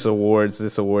numerous awards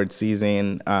this award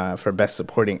season for Best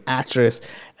Supporting Actress,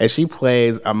 as she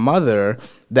plays a mother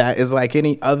that is like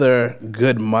any other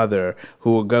good mother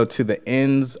who will go to the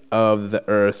ends of the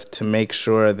earth to make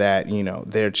sure that,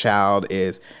 their child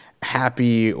is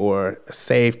happy or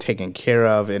safe, taken care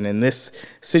of. And in this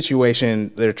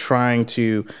situation, they're trying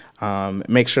to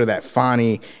make sure that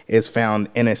Fonny is found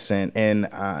innocent. And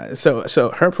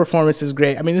so her performance is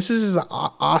great. I mean, this is an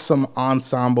awesome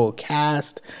ensemble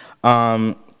cast.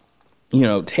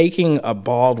 Taking a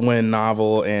Baldwin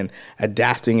novel and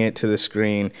adapting it to the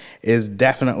screen is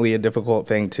definitely a difficult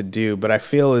thing to do, but I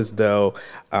feel as though,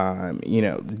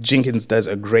 Jenkins does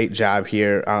a great job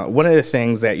here. One of the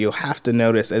things that you'll have to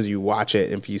notice as you watch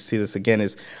it, if you see this again,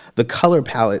 is the color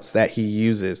palettes that he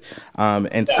uses.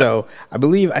 So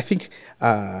I think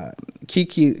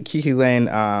Kiki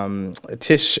Lane,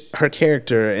 Tish, her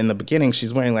character in the beginning,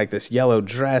 she's wearing like this yellow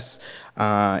dress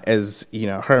as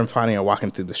her and Fonny are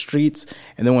walking through the streets,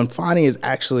 and then when Fonny is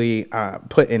actually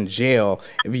put in jail,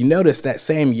 if you notice, that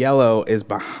same yellow is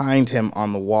behind him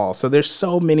on the wall. So there's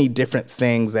so many different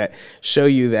things that show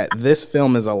you that this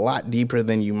film is a lot deeper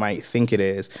than you might think it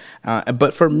is.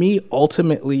 But for me,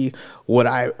 ultimately, what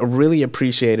I really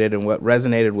appreciated and what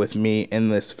resonated with me in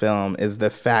this film is the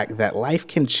fact that life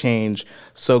can change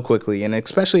so quickly. And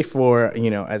especially for,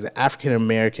 as an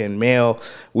African-American male,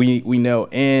 we know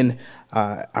in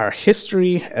our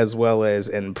history as well as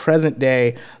in present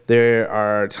day, there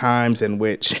are times in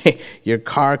which your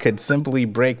car could simply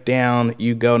break down,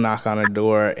 you go knock on a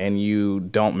door and you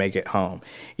don't make it home,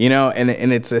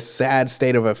 and it's a sad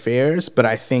state of affairs. But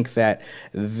I think that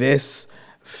this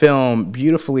film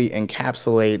beautifully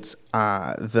encapsulates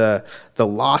the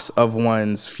loss of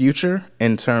one's future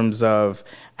in terms of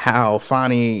how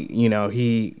Fonny,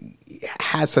 he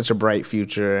has such a bright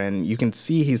future, and you can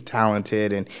see he's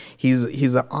talented, and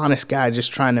he's an honest guy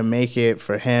just trying to make it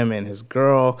for him and his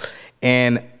girl,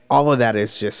 and all of that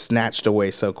is just snatched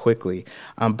away so quickly.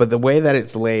 But the way that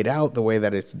it's laid out, the way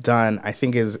that it's done, I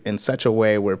think is in such a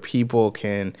way where people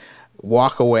can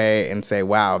walk away and say,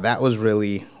 wow, that was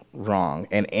really wrong,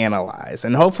 and analyze.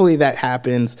 And hopefully that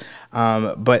happens.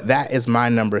 But that is my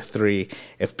number 3,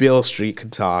 If Beale Street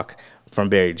Could Talk, from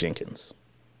Barry Jenkins.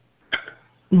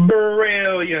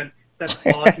 Brilliant. That's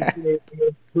all I can say.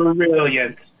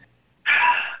 Brilliant.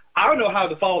 I don't know how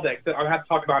to follow that. I have to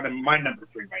talk about it in my number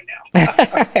 3 right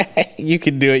now. You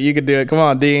can do it. Come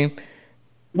on, Dean.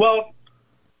 Well,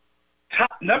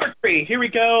 number 3. Here we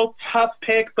go. Tough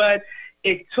pick, but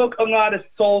it took a lot of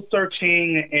soul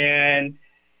searching and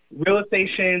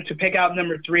realization to pick out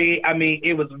number 3. I mean,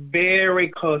 it was very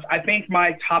close. I think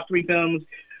my top 3 films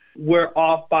were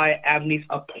off by at least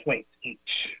a point each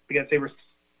because they were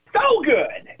so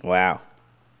good. Wow.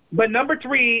 But number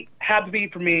 3 had to be,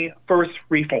 for me, First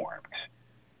Reformed.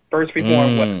 First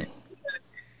Reformed.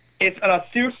 It's an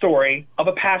austere story of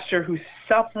a pastor who's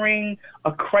suffering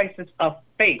a crisis of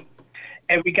faith.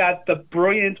 And we got the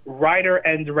brilliant writer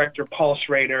and director Paul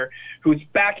Schrader, who's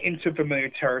back into familiar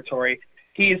territory.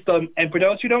 He is and for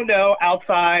those who don't know,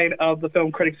 outside of the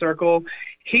film critic circle,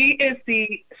 he is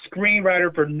the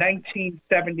screenwriter for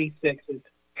 1976's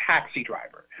Taxi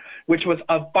Driver, which was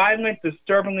a violent,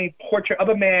 disturbingly portrait of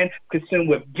a man consumed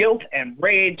with guilt and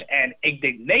rage and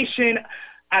indignation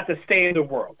at the state of the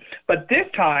world. But this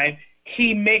time,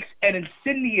 he makes an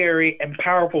incendiary and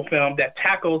powerful film that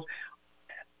tackles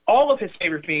all of his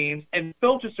favorite themes and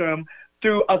filters them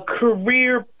through a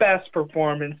career best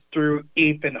performance through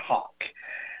Ethan Hawke.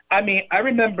 I mean, I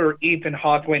remember Ethan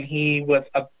Hawke when he was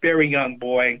a very young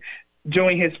boy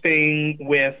doing his thing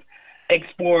with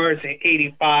Explorers in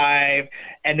 85,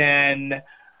 and then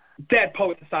Dead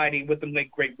Poet Society with the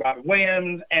late great Robin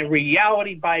Williams, and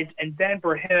Reality Bites, and then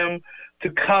for him to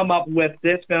come up with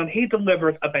this film, he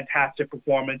delivers a fantastic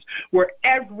performance where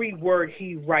every word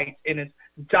he writes in his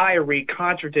diary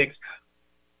contradicts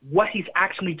what he's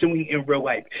actually doing in real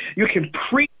life. You can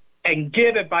preach and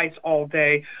give advice all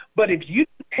day, but if you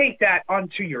take that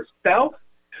onto yourself,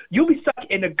 you'll be stuck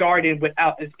in a garden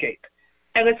without escape.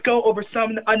 And let's go over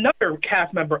another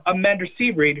cast member, Amanda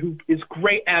Seyfried, who is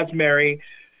great as Mary,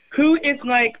 who is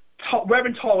like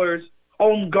Reverend Toller's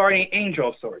own guardian angel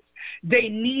of sorts. They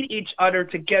need each other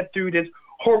to get through this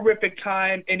horrific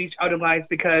time in each other's lives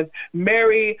because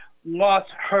Mary lost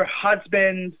her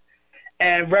husband,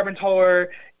 and Reverend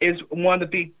Toller is one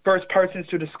of the first persons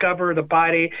to discover the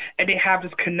body, and they have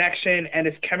this connection and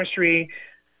this chemistry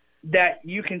that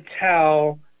you can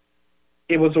tell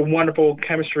it was a wonderful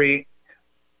chemistry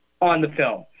on the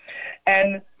film.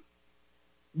 And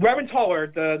Reverend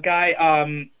Toller, the guy,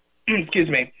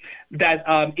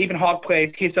 that Ethan Hawke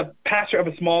plays, he's a pastor of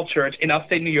a small church in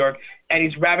upstate New York, and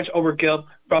he's ravaged over guilt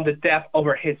from the death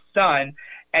over his son,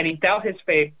 and he doubts his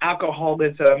faith,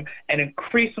 alcoholism, and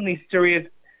increasingly serious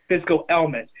physical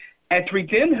ailments. And to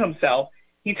redeem himself,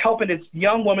 he's helping this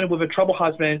young woman with a troubled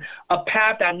husband, a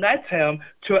path that leads him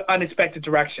to an unexpected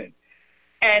direction.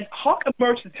 And Hawke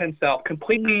immerses himself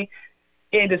completely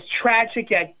in this tragic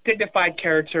yet dignified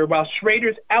character, while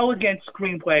Schrader's elegant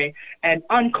screenplay and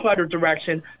uncluttered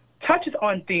direction touches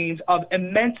on themes of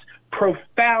immense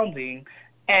profounding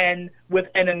and with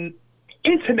an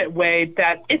intimate way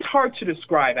that it's hard to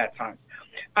describe at times.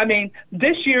 I mean,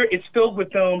 this year is filled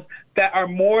with films that are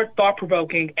more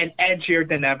thought-provoking and edgier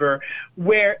than ever,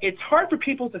 where it's hard for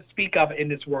people to speak of in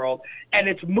this world, and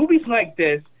it's movies like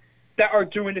this that are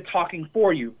doing the talking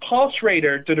for you. Paul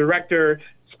Schrader, the director,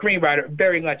 screenwriter,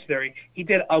 very legendary. He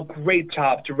did a great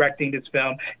job directing this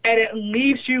film, and it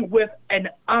leaves you with an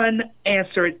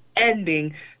unanswered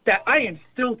ending that I am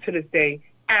still to this day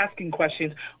asking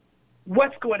questions.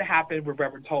 What's going to happen with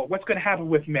Reverend Toller? What's going to happen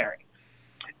with Mary?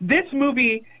 This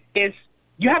movie is,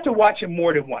 you have to watch it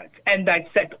more than once and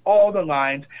dissect all the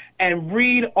lines and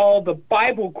read all the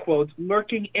Bible quotes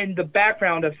lurking in the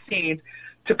background of scenes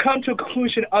to come to a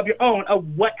conclusion of your own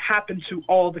of what happened to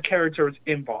all the characters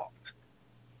involved.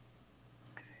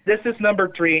 This is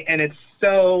number 3, and it's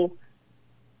so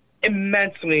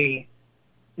immensely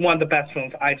one of the best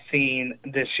films I've seen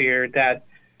this year that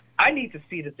I need to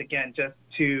see this again just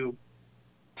to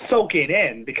soak it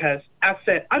in, because I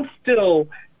said I'm still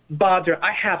bothered.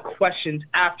 I have questions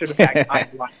after the fact. I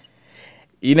watched.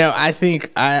 You know, I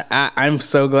think I'm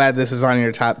so glad this is on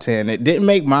your top 10. It didn't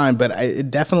make mine, but it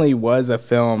definitely was a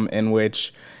film in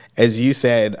which, as you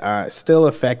said, still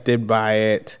affected by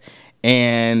it.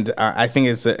 And I think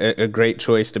it's a great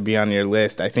choice to be on your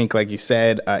list. I think, like you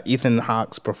said, Ethan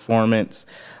Hawke's performance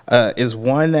is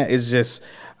one that is just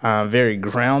very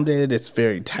grounded. It's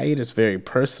very tight. It's very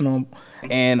personal.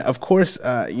 And of course,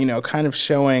 kind of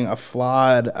showing a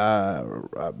flawed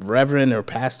reverend or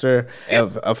pastor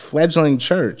of a fledgling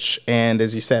church. And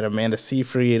as you said, Amanda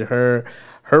Seyfried, her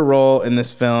role in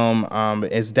this film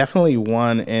is definitely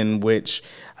one in which,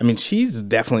 I mean, she's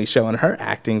definitely showing her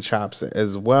acting chops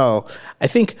as well. I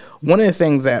think one of the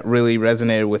things that really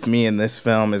resonated with me in this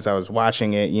film as I was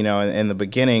watching it, in the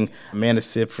beginning, Amanda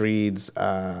Seyfried's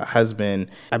husband,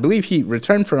 I believe he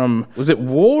returned from, was it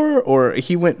war, or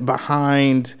he went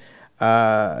behind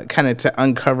kind of to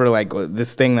uncover like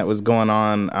this thing that was going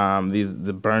on,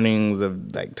 the burnings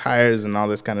of like tires and all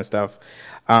this kind of stuff.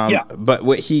 But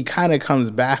what he kind of comes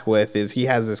back with is he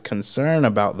has this concern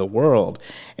about the world.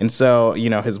 And so,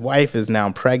 his wife is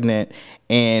now pregnant,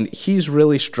 and he's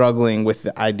really struggling with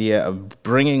the idea of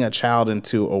bringing a child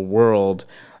into a world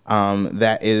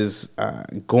that is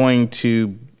going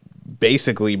to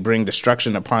basically bring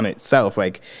destruction upon itself.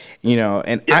 I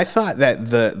thought that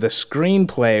the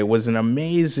screenplay was an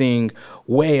amazing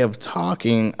way of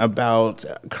talking about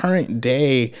current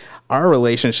day, our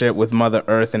relationship with Mother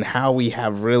Earth and how we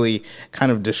have really kind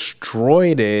of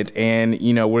destroyed it. And,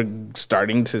 we're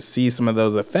starting to see some of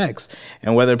those effects,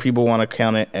 and whether people want to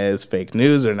count it as fake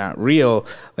news or not real,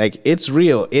 like it's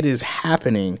real, it is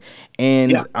happening.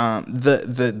 And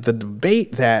the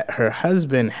debate that her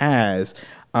husband has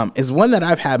is one that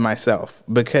I've had myself,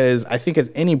 because I think as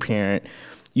any parent,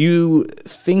 you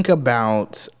think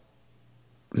about,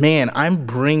 man, I'm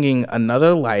bringing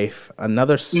another life,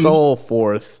 another soul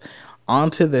forth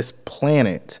onto this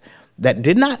planet that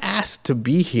did not ask to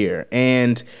be here,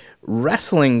 and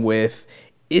wrestling with,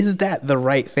 is that the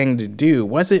right thing to do?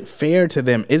 Was it fair to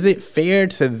them? Is it fair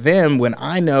to them when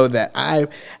I know that I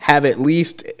have at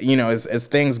least, as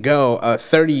things go, a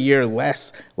 30-year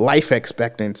less life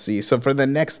expectancy? So for the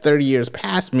next 30 years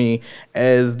past me,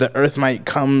 as the earth might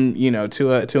come,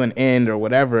 to an end or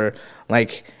whatever,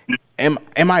 like, am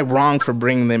I wrong for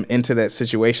bringing them into that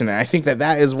situation? And I think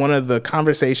that is one of the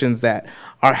conversations that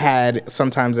are had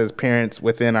sometimes as parents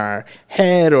within our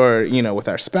head or, with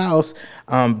our spouse.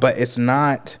 But it's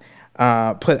not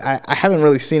I haven't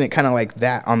really seen it kind of like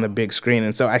that on the big screen.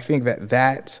 And so I think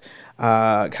that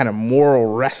kind of moral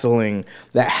wrestling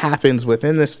that happens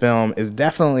within this film is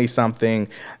definitely something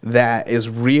that is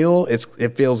real.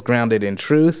 It feels grounded in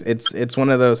truth. It's one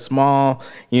of those small,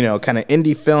 kind of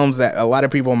indie films that a lot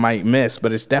of people might miss,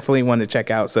 but it's definitely one to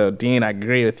check out. So Dean, I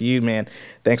agree with you, man.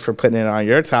 Thanks for putting it on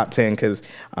your top 10, because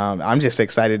I'm just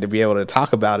excited to be able to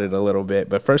talk about it a little bit.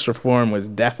 But First Reform was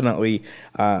definitely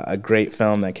a great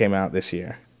film that came out this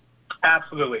year.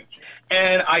 Absolutely.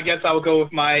 And I guess I will go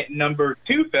with my number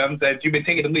 2 films, as you've been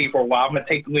taking the lead for a while. I'm going to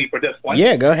take the lead for this one.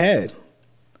 Yeah, go ahead.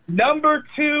 Number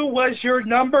 2 was your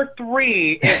number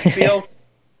 3. It feels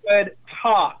good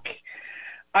talk.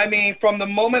 I mean, from the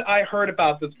moment I heard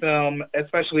about this film,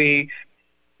 especially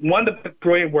one of the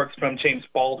brilliant works from James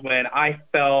Baldwin, I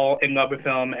fell in love with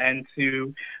him. And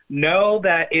to know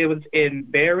that it was in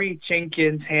Barry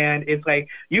Jenkins' hand, it's like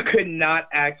you could not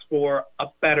ask for a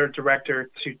better director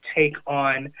to take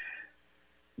on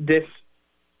this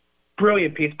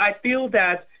brilliant piece. I feel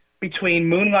that between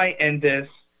Moonlight and this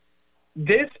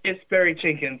is Barry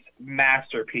Jenkins'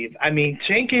 masterpiece. I mean,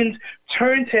 Jenkins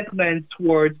turns his lens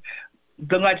towards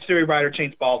the legendary writer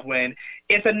James Baldwin.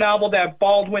 It's a novel that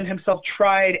Baldwin himself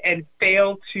tried and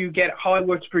failed to get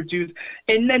Hollywood to produce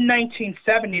in the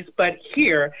 1970s, but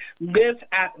here lives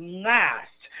at last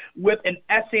with an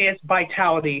essayist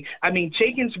vitality. I mean,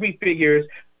 Jenkins refigures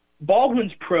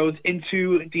Baldwin's prose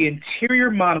into the interior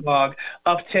monologue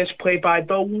of Tish, played by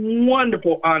the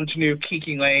wonderful ingenue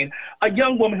Kiki Lane, a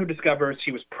young woman who discovers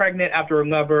she was pregnant after her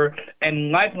lover and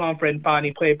lifelong friend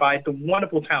Bonnie, played by the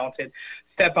wonderful, talented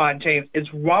Stephan James,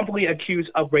 is wrongfully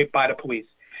accused of rape by the police.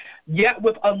 Yet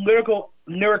with a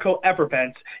lyrical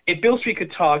effervescence, If Beale Street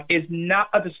Could Talk is not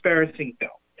a disparaging film,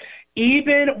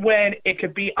 even when it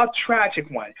could be a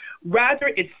tragic one. Rather,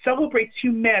 it celebrates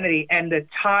humanity and the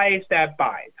ties that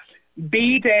bind.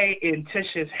 B-Day in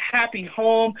Tish's happy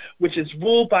home, which is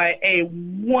ruled by a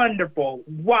wonderful,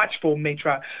 watchful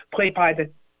matron played by the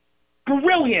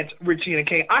brilliant Regina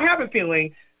King. I have a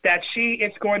feeling that she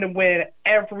is going to win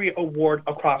every award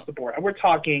across the board. We're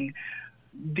talking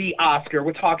the Oscar,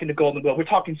 we're talking the Golden Globe, we're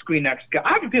talking Screen Actors Guild.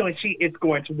 I have a feeling she is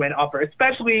going to win off her,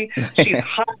 especially she's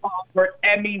hot off her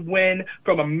Emmy win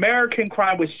from American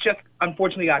Crime, which just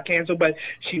unfortunately got canceled, but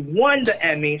she won the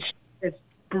Emmy. She is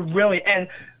brilliant. And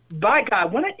by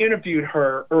God, when I interviewed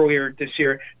her earlier this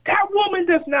year, that woman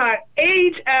does not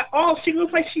age at all. She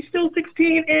looks like she's still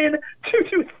 16 in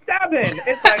 227.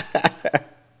 It's like,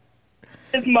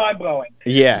 it's mind-blowing.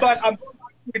 Yeah. But I'm going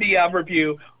to the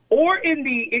review, or in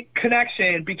the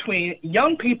connection between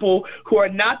young people who are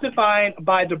not defined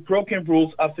by the broken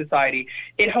rules of society.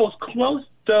 It holds close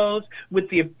those with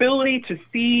the ability to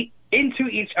see into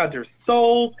each other's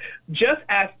souls, just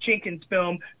as Jenkins'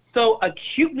 film so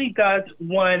acutely does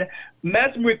one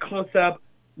mesmeric close-up,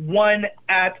 one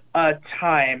at a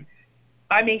time.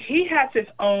 I mean, he has his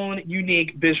own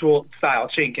unique visual style,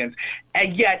 Jenkins,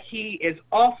 and yet he is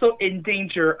also in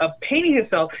danger of painting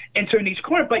himself into a niche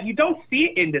corner, but you don't see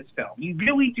it in this film. You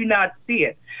really do not see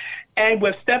it. And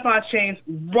with Stephan Chang's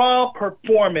raw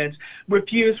performance,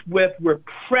 refused with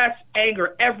repressed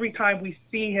anger every time we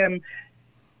see him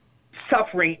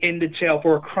suffering in the jail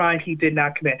for a crime he did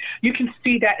not commit. You can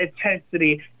see that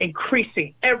intensity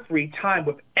increasing every time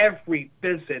with every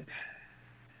visit.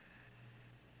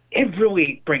 It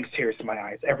really brings tears to my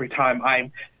eyes every time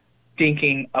I'm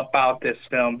thinking about this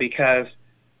film, because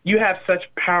you have such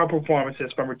powerful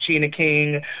performances from Regina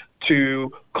King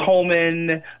to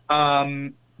Coleman,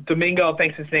 Domingo,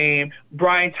 thanks his name,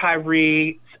 Brian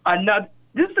Tyree.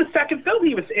 This is the second film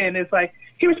he was in. It's like,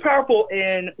 he was powerful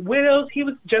in Widows. He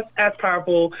was just as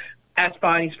powerful as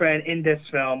Bonnie's friend in this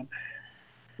film.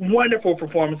 Wonderful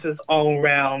performances all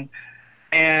around.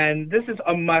 And this is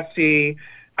a must-see.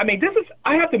 I mean,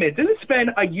 I have to admit, this has been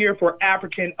a year for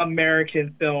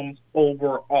African-American films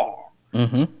overall.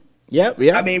 Mm-hmm. Yep.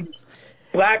 I mean,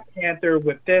 Black Panther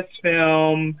with this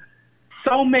film,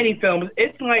 so many films.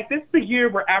 It's like, this is the year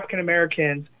where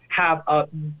African-Americans have a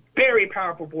very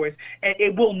powerful voice, and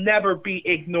it will never be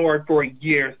ignored for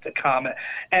years to come.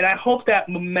 And I hope that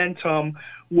momentum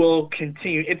will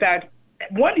continue. In fact,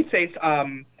 one of these days,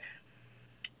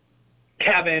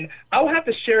 Kevin, I will have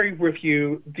to share with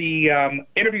you the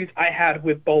interviews I had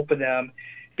with both of them,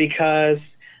 because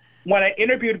when I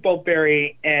interviewed both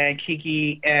Barry and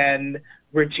Kiki and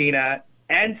Regina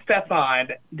and Stephan,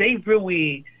 they were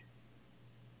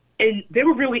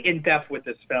really in depth with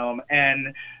this film,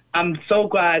 and I'm so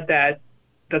glad that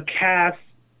the cast,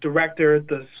 director,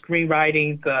 the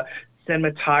screenwriting, the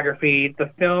cinematography, the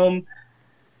film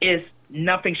is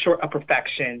nothing short of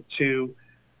perfection to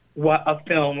what a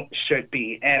film should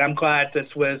be. And I'm glad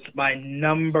this was my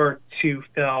number 2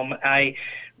 film. I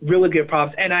really give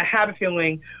props. And I have a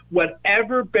feeling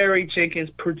whatever Barry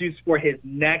Jenkins produced for his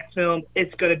next film,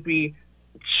 it's going to be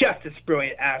just as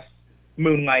brilliant as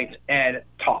Moonlight and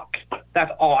Talk.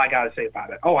 That's all I got to say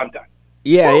about it. Oh, I'm done.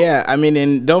 Yeah. I mean,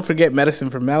 and don't forget Medicine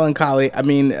for Melancholy. I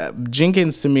mean,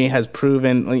 Jenkins to me has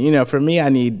proven, you know, for me, I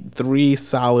need 3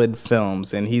 solid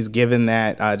films, and he's given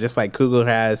that, just like Coogler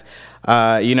has.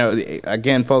 You know,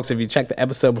 again, folks, if you check the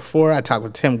episode before, I talked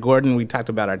with Tim Gordon. We talked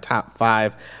about our top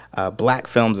 5 black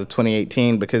films of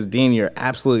 2018, because, Dean, you're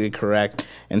absolutely correct.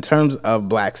 In terms of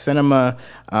black cinema,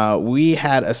 we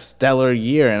had a stellar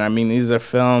year. And, I mean, these are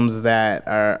films that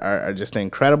are just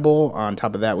incredible. On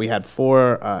top of that, we had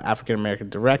 4 African-American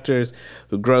directors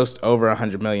who grossed over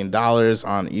 $100 million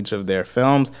on each of their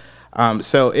films.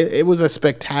 So it was a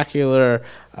spectacular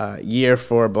year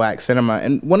for black cinema.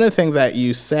 And one of the things that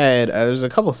you said, there's a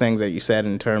couple of things that you said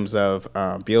in terms of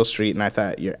Beale Street, and I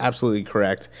thought you're absolutely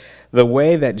correct. The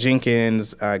way that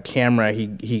Jenkins' camera,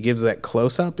 he gives that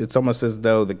close-up, it's almost as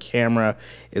though the camera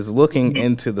is looking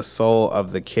into the soul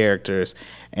of the characters.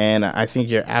 And I think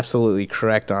you're absolutely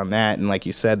correct on that. And like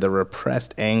you said, the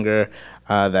repressed anger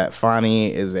that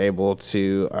Fonny is able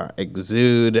to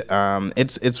exude,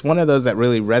 it's one of those that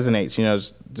really resonates. You know,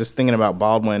 just thinking about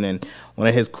Baldwin and one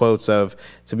of his quotes of,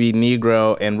 to be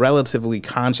Negro and relatively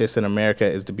conscious in America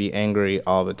is to be angry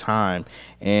all the time.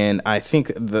 And I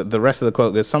think the rest of the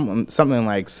quote is something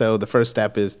like, so the first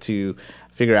step is to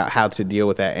figure out how to deal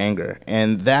with that anger.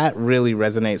 And that really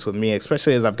resonates with me,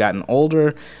 especially as I've gotten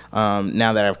older,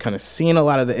 now that I've kind of seen a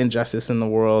lot of the injustice in the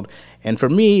world. And for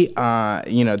me,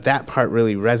 you know, that part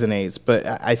really resonates. But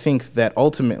I think that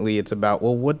ultimately it's about,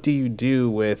 well, what do you do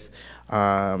with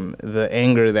the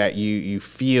anger that you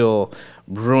feel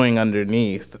brewing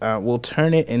underneath, we'll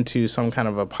turn it into some kind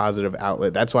of a positive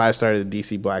outlet. That's why I started the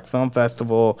DC Black Film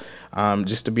Festival,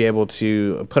 just to be able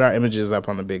to put our images up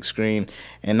on the big screen,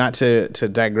 and not to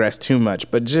digress too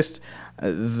much, but just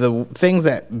the things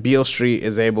that Beale Street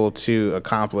is able to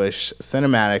accomplish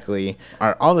cinematically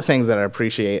are all the things that I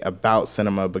appreciate about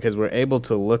cinema, because we're able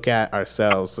to look at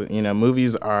ourselves.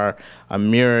 Movies are a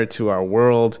mirror to our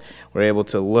world. We're able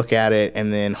to look at it,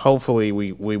 and then hopefully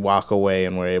we walk away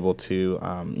and we're able to,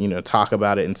 talk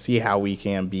about it and see how we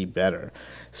can be better.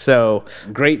 So,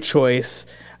 great choice.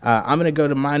 I'm going to go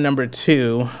to my number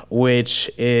 2,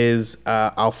 which is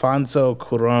Alfonso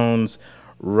Cuarón's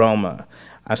Roma.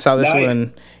 I saw this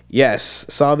one. Yes,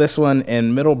 saw this one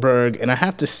in Middleburg, and I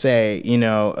have to say,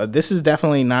 this is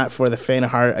definitely not for the faint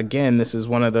of heart. Again, this is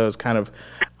one of those kind of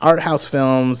art house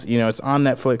films. It's on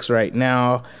Netflix right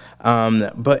now,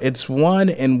 but it's one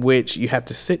in which you have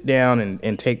to sit down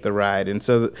and take the ride. And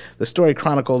so the story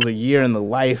chronicles a year in the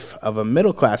life of a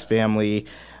middle-class family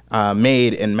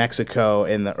made in Mexico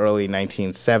in the early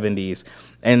 1970s.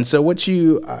 And so what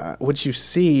you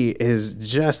see is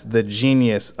just the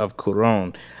genius of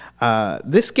Cuarón.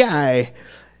 This guy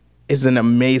is an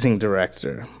amazing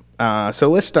director. So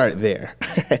let's start there.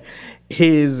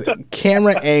 His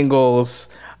camera angles,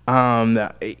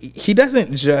 he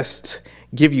doesn't just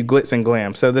give you glitz and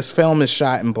glam. So this film is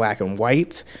shot in black and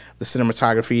white. The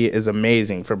cinematography is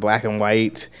amazing for black and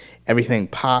white. Everything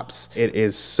pops. It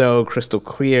is so crystal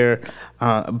clear.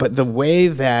 But the way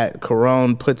that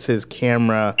Cuarón puts his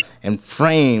camera and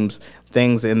frames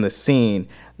things in the scene,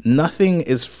 nothing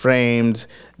is framed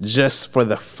just for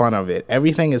the fun of it.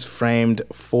 Everything is framed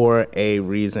for a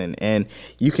reason. And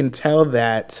you can tell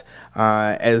that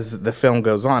as the film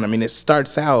goes on. I mean, it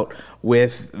starts out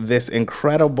with this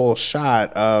incredible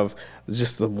shot of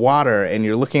just the water, and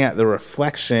you're looking at the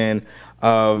reflection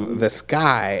of the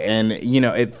sky, and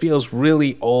it feels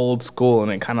really old school,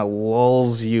 and it kind of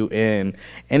lulls you in,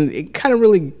 and it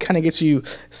really gets you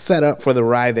set up for the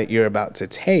ride that you're about to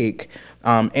take.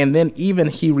 And then even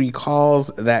he recalls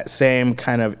that same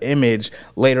kind of image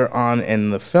later on in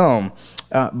the film.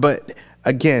 But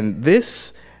again,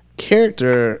 this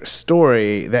character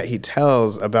story that he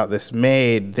tells about this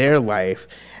maid, their life,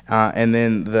 and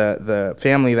then the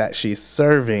family that she's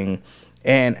serving,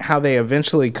 and how they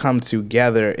eventually come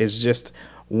together is just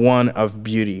one of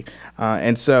beauty.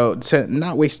 And so, to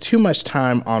not waste too much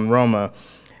time on Roma,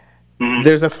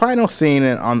 there's a final scene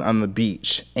on the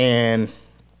beach. And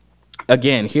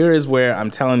again, here is where I'm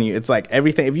telling you, it's like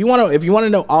everything. If you want to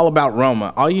know all about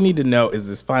Roma, all you need to know is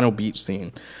this final beach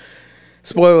scene.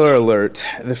 Spoiler alert,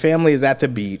 the family is at the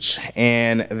beach,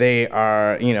 and they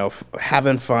are,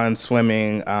 having fun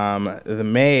swimming. The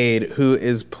maid, who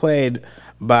is played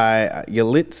by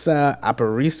Yalitza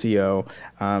Aparicio.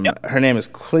 Her name is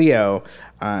Cleo.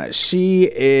 She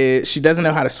doesn't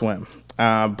know how to swim,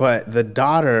 but the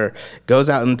daughter goes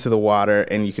out into the water,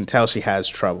 and you can tell she has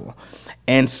trouble.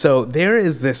 And so there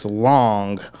is this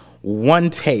long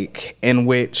one take in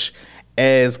which,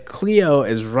 as Cleo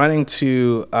is running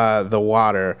to the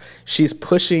water, she's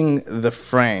pushing the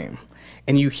frame,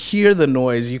 and you hear the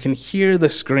noise, you can hear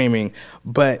the screaming,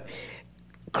 but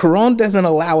Cuarón doesn't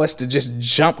allow us to just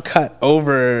jump cut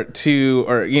over to,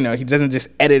 or, he doesn't just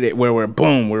edit it where we're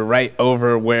right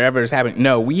over wherever it's happening.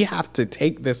 No, we have to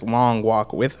take this long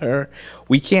walk with her.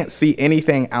 We can't see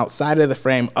anything outside of the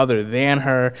frame other than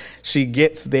her. She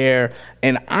gets there,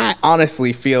 and I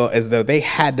honestly feel as though they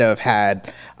had to have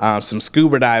had some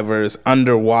scuba divers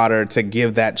underwater to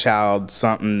give that child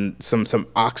some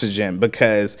oxygen,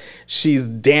 because she's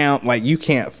down, like you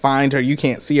can't find her, you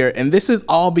can't see her, and this is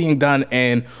all being done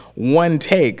in one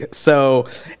take. So,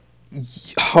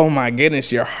 oh my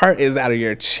goodness, your heart is out of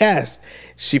your chest.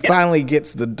 She finally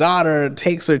gets the daughter,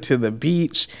 takes her to the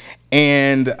beach,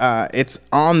 and it's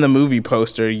on the movie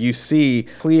poster. You see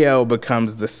Cleo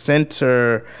becomes the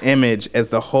center image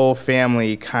as the whole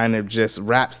family kind of just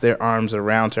wraps their arms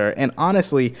around her. And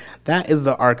honestly, that is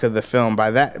the arc of the film.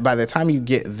 By the time you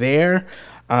get there,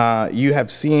 you have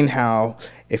seen how,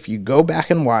 if you go back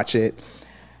and watch it,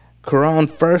 Cuarón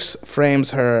first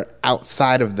frames her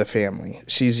outside of the family.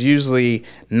 She's usually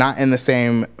not in the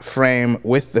same frame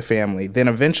with the family. Then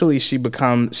eventually she's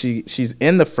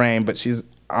in the frame, but she's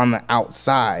on the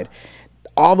outside,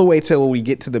 all the way till we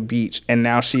get to the beach, and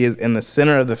now she is in the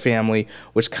center of the family,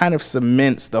 which kind of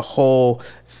cements the whole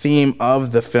theme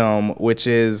of the film, which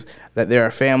is that there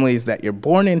are families that you're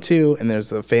born into, and there's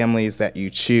the families that you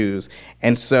choose.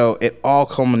 And so it all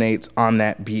culminates on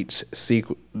that beach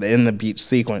in the beach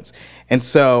sequence. And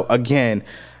so again,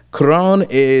 Cuarón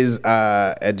is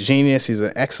a genius. He's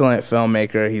an excellent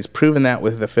filmmaker. He's proven that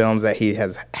with the films that he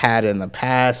has had in the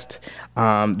past.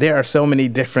 There are so many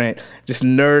different just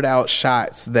nerd out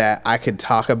shots that I could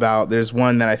talk about. There's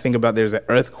one that I think about. There's an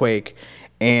earthquake,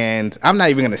 and I'm not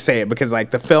even going to say it because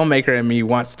like the filmmaker in me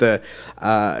wants to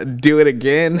do it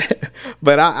again,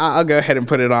 but I'll go ahead and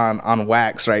put it on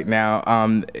wax right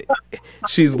now.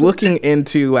 She's looking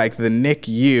into like the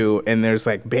NICU, and there's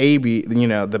like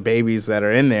the babies that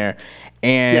are in there,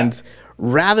 and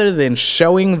rather than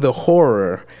showing the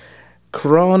horror,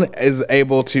 Cuarón is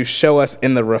able to show us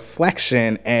in the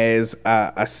reflection as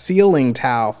a ceiling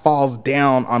tile falls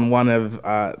down on one of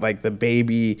like the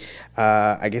baby,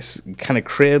 I guess, kind of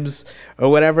cribs or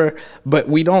whatever. But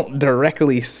we don't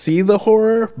directly see the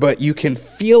horror, but you can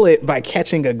feel it by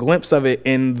catching a glimpse of it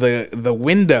in the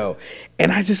window.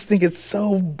 And I just think it's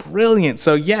so brilliant.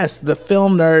 So yes, the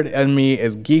film nerd in me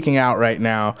is geeking out right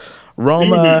now.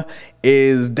 Roma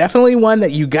is definitely one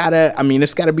that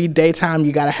it's gotta be daytime.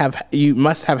 You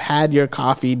must have had your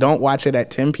coffee. Don't watch it at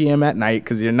 10 p.m. at night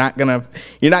because you're not gonna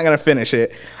finish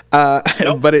it.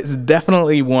 Nope. But it's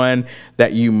definitely one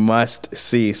that you must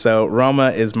see. So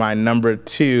Roma is my number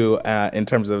 2 in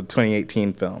terms of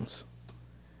 2018 films.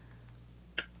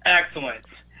 Excellent.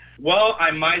 Well,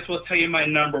 I might as well tell you my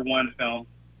number 1 film.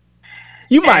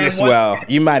 You might as well.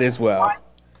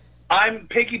 I'm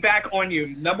piggyback on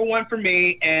you. Number 1 for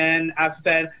me, and I've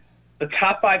said the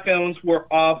top 5 films were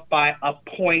off by a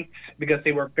point because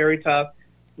they were very tough.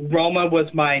 Roma was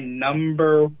my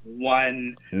number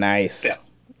 1 Nice. film.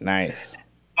 Nice.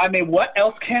 I mean, what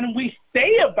else can we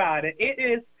say about it? It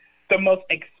is the most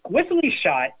exquisitely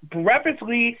shot,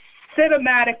 breathtakingly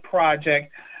cinematic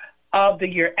project of the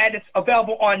year, and it's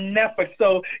available on Netflix.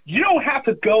 So you don't have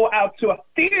to go out to a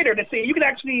theater to see it. You can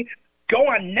actually go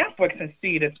on Netflix and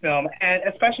see this film, and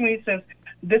especially since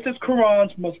this is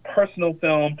Cuarón's most personal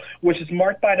film, which is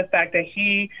marked by the fact that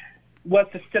he was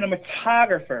the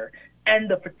cinematographer, and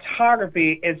the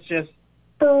photography is just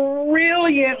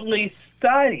brilliantly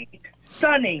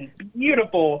stunning,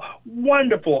 beautiful,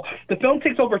 wonderful. The film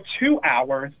takes over 2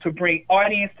 hours to bring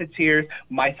audience to tears,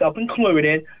 myself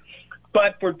included,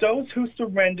 but for those who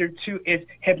surrender to its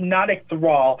hypnotic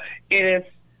thrall, it is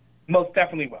most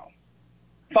definitely well.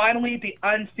 Finally, the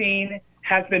unseen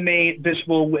has been made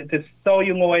visible with this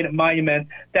celluloid monument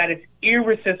that is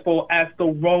irresistible as the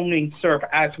rolling surf,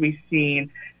 as we've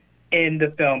seen in the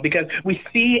film, because we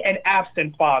see an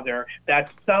absent father and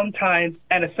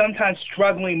a sometimes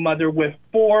struggling mother with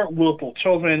 4 willful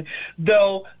children.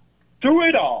 Though through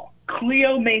it all,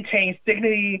 Cleo maintains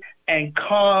dignity and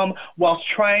calm whilst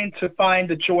trying to find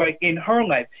the joy in her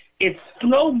life. It's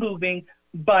slow moving,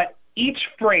 but each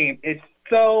frame is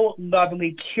so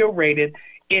lovingly curated,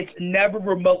 it's never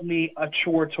remotely a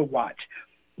chore to watch.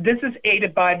 This is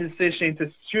aided by the decision to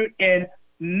shoot in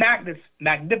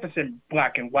magnificent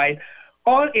black and white.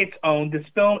 On its own, this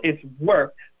film is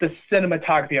worth the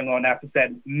cinematography alone, as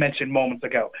I mentioned moments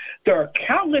ago. There are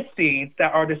countless scenes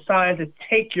that are designed to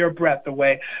take your breath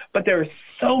away, but there is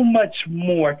so much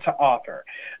more to offer.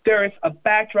 There is a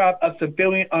backdrop of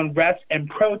civilian unrest and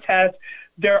protest.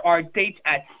 There are dates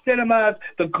at cinemas,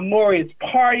 the glorious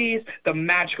parties, the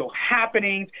magical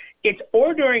happenings. It's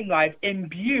ordinary life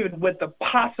imbued with the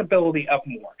possibility of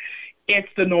more. It's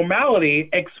the normality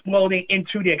exploding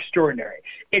into the extraordinary.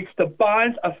 It's the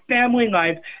bonds of family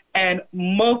life and,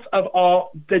 most of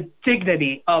all, the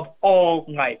dignity of all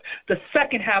life. The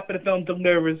second half of the film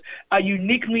delivers a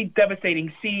uniquely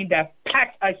devastating scene that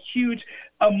packs a huge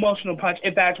emotional punch.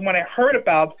 In fact, when I heard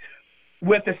about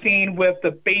with the scene with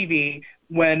the baby,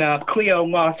 when Cleo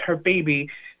lost her baby,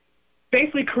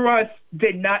 basically Cuarón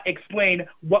did not explain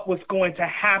what was going to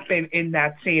happen in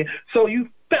that scene. So you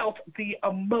felt the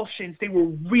emotions. They were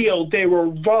real. They were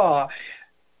raw.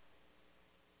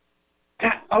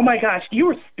 Oh my gosh, you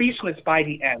were speechless by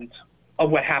the end of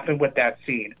what happened with that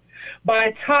scene.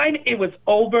 By the time it was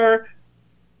over,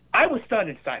 I was stunned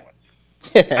in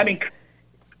silence. I mean,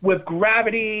 with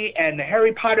Gravity and the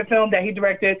Harry Potter film that he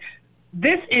directed,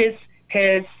 this is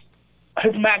his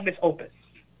magnus opus,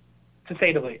 to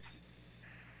say the least.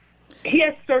 He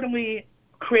has certainly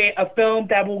created a film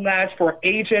that will last for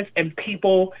ages, and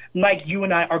people like you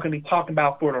and I are going to be talking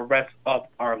about for the rest of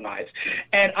our lives.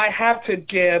 And I have to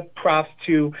give props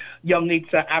to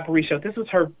Yalitza Aparicio. This is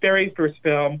her very first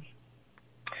film.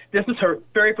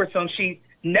 She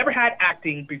never had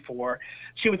acting before.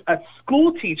 She was a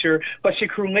school teacher, but she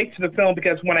could relate to the film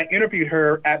because when I interviewed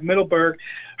her at Middleburg,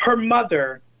 her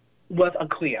mother was a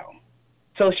Cleo.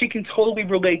 So she can totally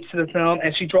relate to the film,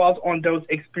 and she draws on those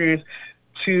experiences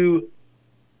to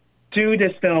do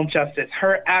this film justice.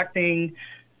 Her acting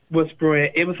was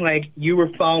brilliant. It was like you were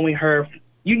following her.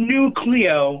 You knew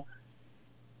Cleo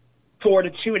for the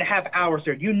 2.5 hours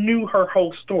there. You knew her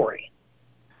whole story.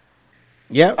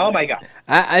 Yep. Oh my God.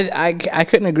 I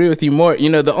couldn't agree with you more. You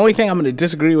know, the only thing I'm going to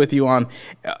disagree with you on,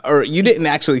 or you didn't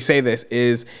actually say this,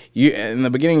 is you in the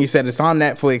beginning you said it's on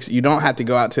Netflix. You don't have to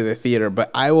go out to the theater,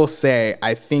 but I will say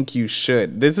I think you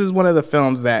should. This is one of the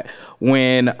films that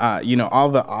when all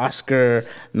the Oscar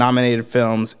nominated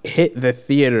films hit the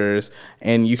theaters,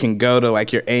 and you can go to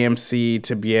like your AMC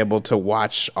to be able to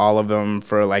watch all of them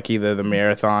for like either the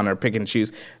marathon or pick and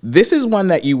choose. This is one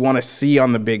that you want to see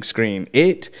on the big screen.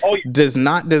 It does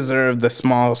not deserve the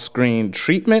small screen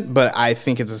treatment, but I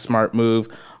think it's a smart move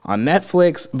on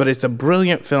Netflix. But it's a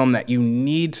brilliant film that you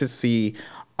need to see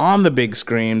on the big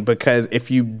screen, because if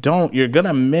you don't, you're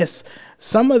gonna miss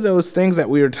some of those things that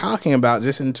we were talking about,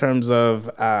 just in terms of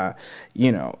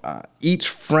each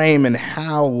frame and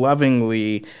how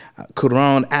lovingly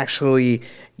Cuarón actually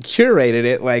curated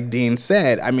it, like Dean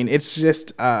said. I mean, it's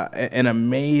just an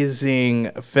amazing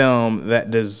film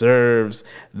that deserves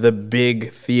the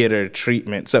big theater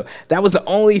treatment. So that was the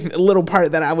only little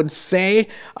part that I would say,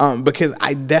 because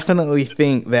I definitely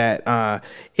think that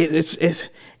it's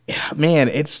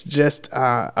just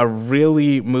a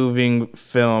really moving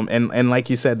film, and like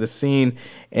you said, the scene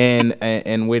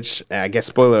in which, I guess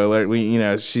spoiler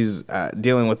alert, she's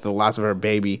dealing with the loss of her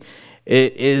baby.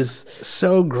 It is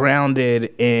so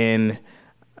grounded in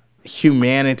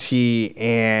humanity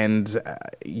and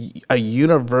a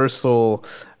universal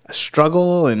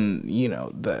struggle, and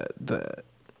the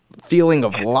feeling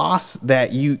of loss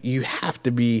that you have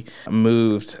to be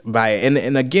moved by it.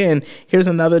 And again, here's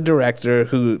another director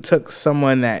who took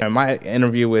someone that, in my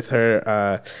interview with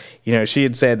her, she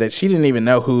had said that she didn't even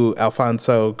know who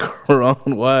Alfonso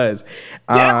Cuarón was.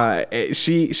 Yeah.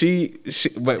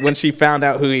 But when she found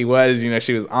out who he was,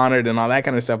 she was honored and all that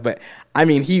kind of stuff. But I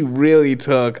mean, he really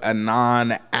took a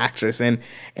non-actress, and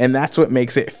that's what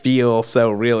makes it feel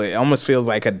so real. It almost feels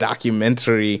like a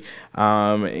documentary,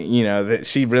 that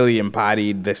she really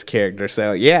embodied this character.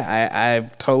 So yeah, I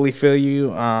totally feel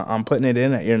you on putting it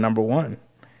in at your number one.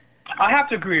 I have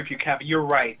to agree with you, Kevin. You're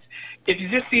right. If you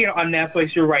just see it on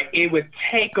Netflix, you're right. It would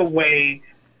take away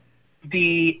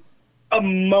the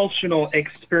emotional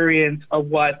experience of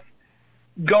what's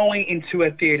going into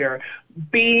a theater,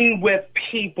 being with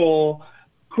people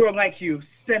who are like you,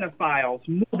 cinephiles,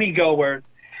 moviegoers,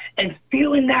 and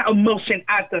feeling that emotion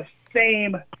at the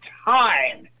same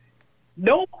time.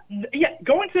 Going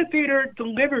to the theater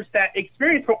delivers that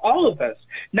experience for all of us,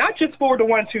 not just for the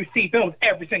ones who see films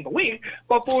every single week,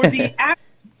 but for the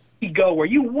goer.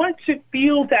 You want to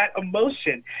feel that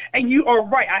emotion, and you are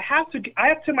right. I have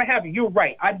to my habit. You're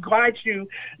right. I'm glad you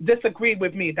disagreed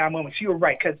with me at that moment. You're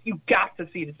right, because you got to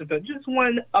see this. It's just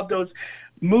one of those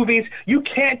movies you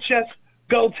can't just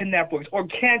go to Netflix, or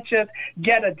can't just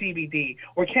get a DVD,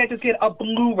 or can't just get a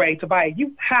Blu-ray to buy it.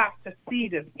 You have to see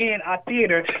this in a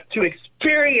theater to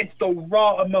experience the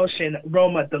raw emotion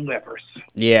Roma delivers.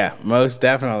 Yeah, most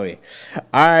definitely.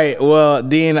 All right, well,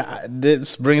 Dean,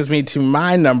 this brings me to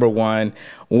my number one,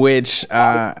 which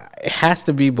has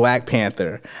to be Black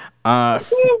Panther.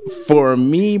 For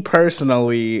me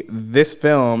personally, this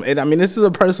film, this is a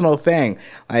personal thing.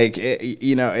 Like,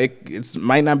 it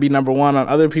might not be number one on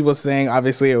other people's thing.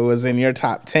 Obviously, it was in your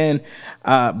top 10.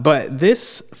 But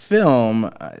this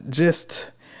film,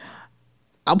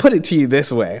 I'll put it to you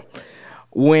this way.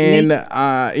 When,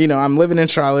 I'm living in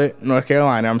Charlotte, North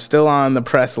Carolina, I'm still on the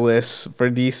press list for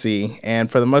DC.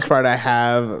 And for the most part, I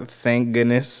have, thank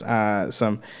goodness,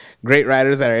 some great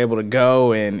writers that are able to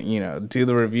go and, do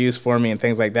the reviews for me and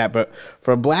things like that. But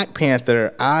for Black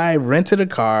Panther, I rented a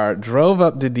car, drove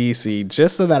up to DC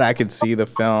just so that I could see the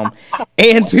film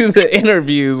and do the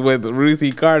interviews with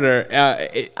Ruthie Carter.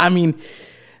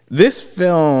 This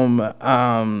film...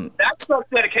 that's such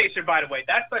dedication, by the way.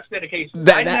 That's such dedication.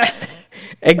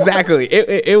 Exactly.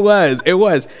 It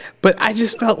was. But I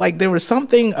just felt like there was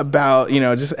something about,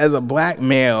 just as a Black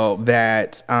male,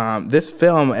 that this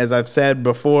film, as I've said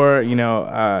before,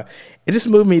 it just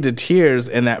moved me to tears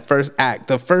in that first act,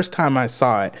 the first time I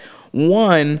saw it.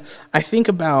 One, I think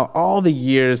about all the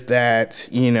years that,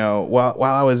 while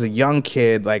I was a young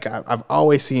kid, like I've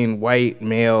always seen white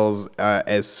males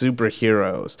as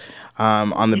superheroes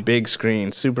on the big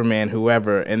screen, Superman,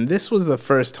 whoever. And this was the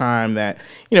first time that,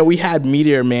 we had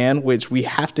Meteor Man, which we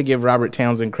have to give Robert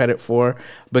Townsend credit for,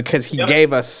 because he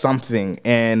gave us something.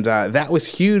 And that was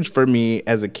huge for me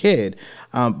as a kid.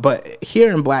 But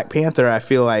here in Black Panther, I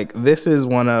feel like this is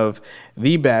one of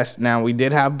the best. Now, we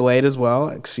did have Blade as well.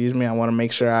 Excuse me, I want to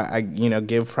make sure I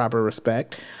give proper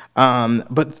respect.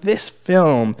 But this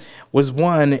film was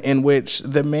one in which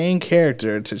the main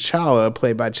character, T'Challa,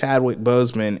 played by Chadwick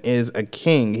Boseman, is a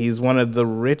king. He's one of the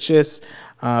richest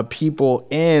people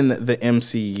in the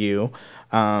MCU.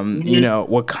 You know,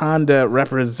 Wakanda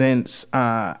represents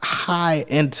high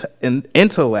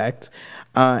intellect,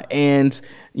 and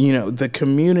you know, the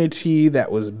community that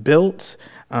was built,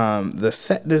 the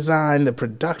set design, the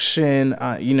production.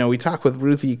 You know, we talked with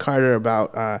Ruthie Carter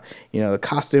about you know, the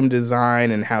costume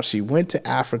design and how she went to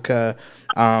Africa.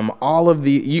 All of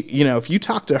the you know, if you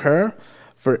talk to her,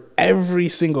 for every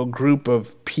single group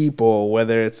of people,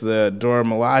 whether it's the Dora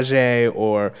Milaje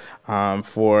or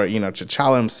for, you know,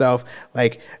 T'Challa himself,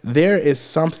 like, there is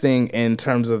something in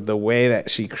terms of the way that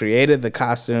she created the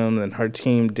costume and her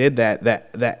team did that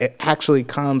it actually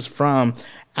comes from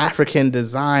African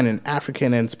design and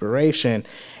African inspiration.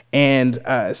 And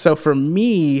so for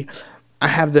me, I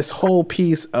have this whole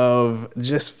piece of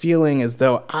just feeling as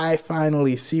though I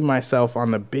finally see myself on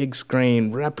the big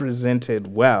screen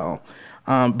represented well.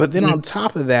 But then on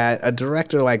top of that, a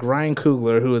director like Ryan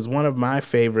Coogler, who is one of my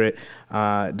favorite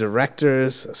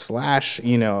directors /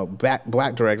 you know,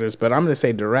 black directors, but I'm going to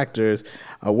say directors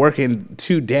working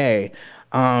today.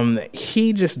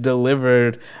 He just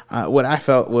delivered what I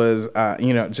felt was,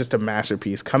 you know, just a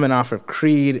masterpiece, coming off of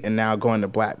Creed and now going to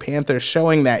Black Panther,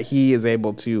 showing that he is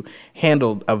able to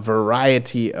handle a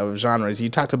variety of genres. You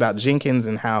talked about Jenkins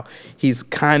and how he's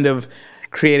kind of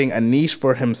creating a niche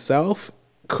for himself.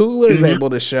 Coogler is able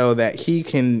to show that he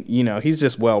can, you know, he's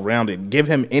just well-rounded. Give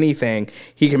him anything,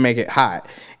 he can make it hot.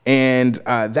 And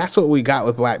that's what we got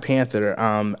with Black Panther.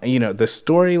 You know, the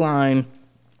storyline,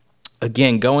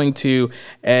 again, going to,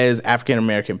 as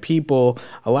African-American people,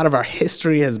 a lot of our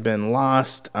history has been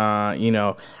lost, you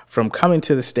know, from coming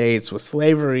to the States with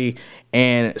slavery.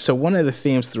 And so one of the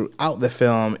themes throughout the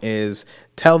film is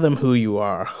tell them who you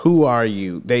are. Who are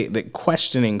you? They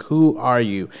questioning, who are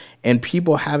you? And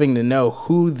people having to know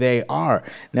who they are.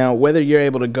 Now, whether you're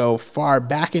able to go far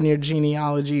back in your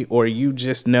genealogy or you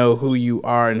just know who you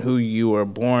are and who you were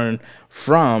born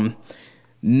from,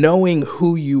 knowing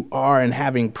who you are and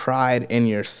having pride in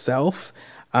yourself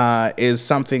is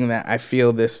something that I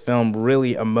feel this film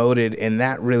really emoted, and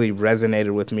that really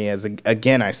resonated with me. As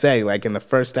again, I say, like, in the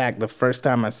first act, the first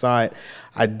time I saw it,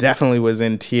 I definitely was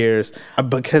in tears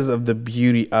because of the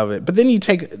beauty of it. But then you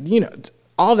take, you know,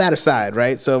 all that aside,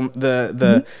 right? So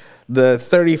the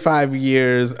 35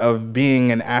 years of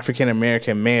being an African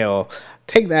American male,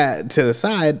 take that to the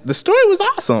side. The story was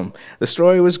awesome. The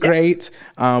story was great.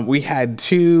 We had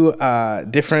two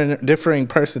differing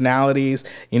personalities,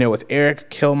 you know, with Eric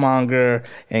Killmonger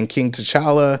and King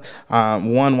T'Challa.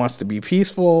 One wants to be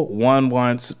peaceful. One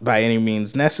wants, by any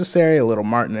means necessary, a little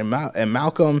Martin and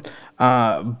Malcolm.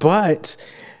 But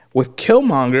with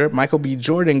Killmonger, Michael B.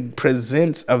 Jordan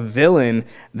presents a villain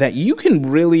that you can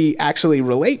really actually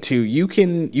relate to. You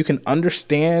can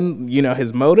understand, you know,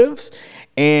 his motives,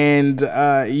 and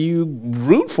you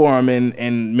root for him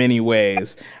in many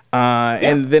ways.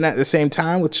 And then at the same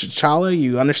time with T'Challa,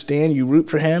 you understand, you root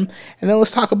for him. And then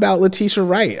let's talk about Letitia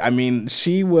Wright. I mean,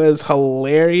 she was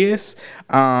hilarious.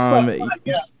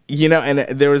 You know, and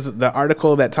there was the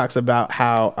article that talks about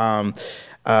how,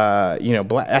 you know,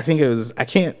 I think it was, I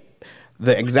can't,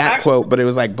 the exact quote, but it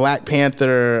was like, Black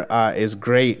Panther is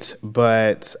great,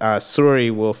 but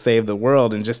Shuri will save the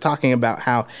world. And just talking about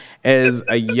how, as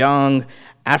a young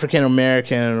African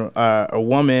American a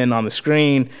woman on the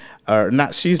screen, or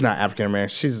not, she's not African American,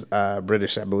 she's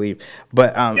British, I believe,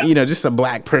 but you know, just a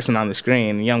black person on the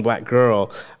screen, a young black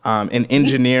girl, in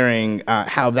engineering,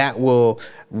 how that will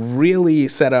really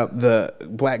set up the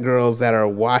black girls that are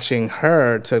watching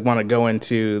her to want to go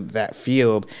into that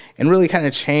field and really kind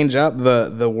of change up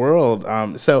the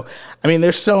world. So, I mean,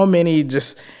 there's so many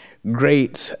just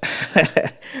great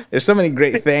there's so many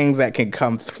great things that can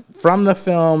come from the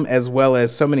film, as well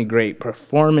as so many great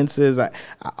performances. I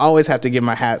always have to give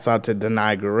my hats off to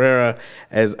Danai Gurira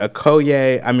as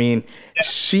Okoye. I mean,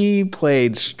 she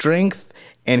played strength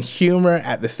and humor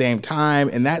at the same time,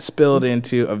 and that spilled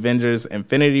into Avengers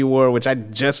Infinity War, which I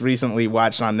just recently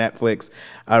watched on Netflix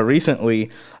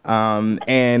recently.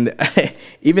 And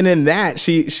even in that,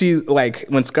 she's like,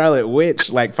 when Scarlet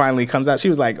Witch like finally comes out, she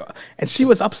was like, and she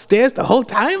was upstairs the whole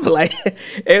time. Like,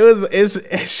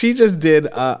 she just did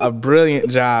a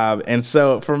brilliant job. And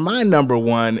so for my number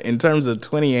one in terms of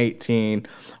 2018,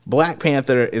 Black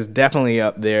Panther is definitely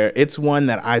up there. It's one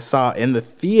that I saw in the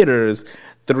theaters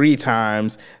 3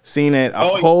 times, seen it a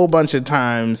whole bunch of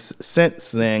times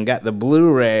since then, got the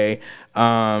Blu-ray.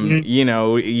 You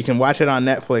know, you can watch it on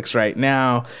Netflix right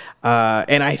now.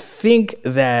 And I think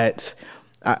that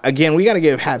again, we got to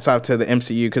give hats off to the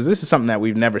MCU because this is something that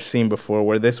we've never seen before,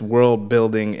 where this world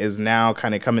building is now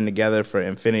kind of coming together for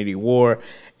Infinity War,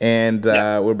 and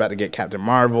we're about to get Captain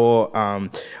Marvel.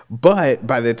 But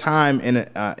by the time in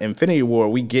Infinity War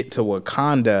we get to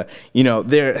Wakanda,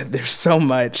 there's so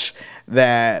much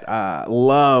that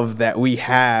love that we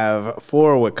have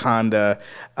for Wakanda,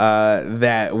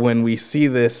 that when we see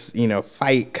this,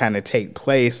 fight kind of take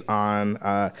place on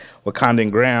Wakandan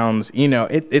grounds,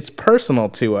 it's personal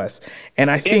to us.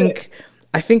 And I think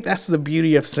that's the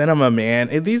beauty of cinema,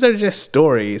 man. These are just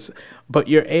stories, but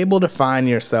you're able to find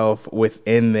yourself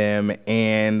within them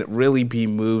and really be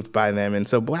moved by them. And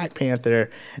so Black Panther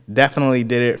definitely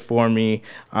did it for me.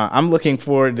 I'm looking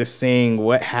forward to seeing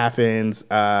what happens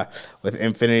with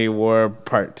Infinity War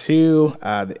Part 2.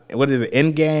 What is it,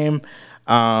 Endgame?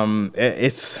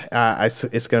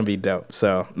 It's going to be dope.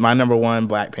 So my number one,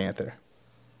 Black Panther.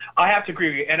 I have to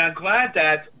agree with you. And I'm glad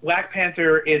that Black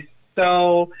Panther is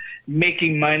so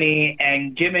making money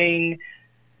and giving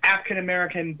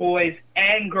African-American boys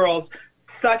and girls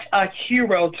such a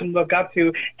hero to look up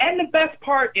to. And the best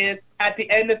part is, at the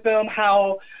end of the film,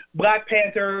 how Black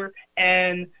Panther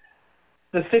and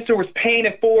the sister was paying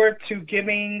it forward to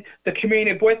giving the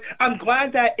community a voice. I'm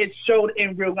glad that it showed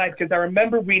in real life, because I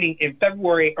remember reading in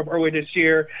February of earlier this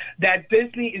year that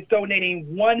Disney is donating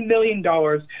 $1 million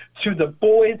to the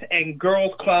Boys and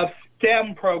Girls Club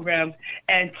STEM programs,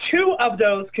 and 2 of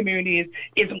those communities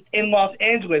is in Los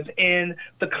Angeles, in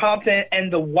the Compton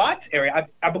and the Watts area.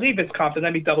 I believe it's Compton.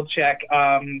 Let me double check.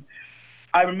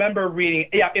 I remember reading,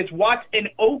 it's Watts in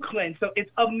Oakland. So it's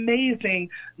amazing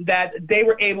that they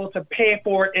were able to pay it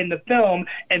forward in the film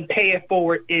and pay it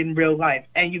forward in real life.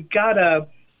 And you've got to,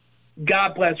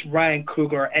 God bless Ryan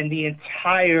Coogler and the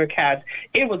entire cast.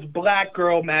 It was black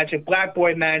girl magic, black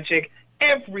boy magic,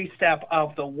 every step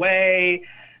of the way.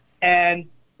 And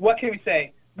what can we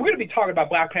say? We're going to be talking about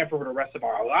Black Panther for the rest of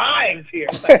our lives here.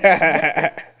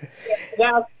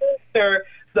 Last winter,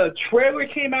 the trailer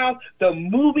came out, the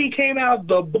movie came out,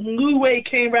 the Blu-ray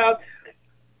came out.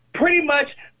 Pretty much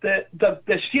the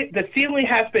ceiling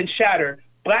has been shattered.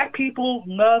 Black people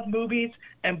love movies,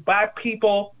 and black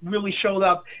people really showed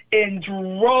up in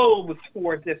droves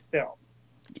for this film.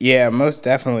 Yeah, most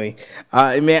definitely.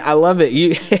 Man, I love it.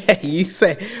 You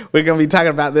say we're going to be talking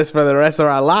about this for the rest of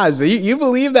our lives. You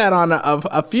believe that on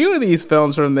a few of these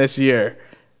films from this year.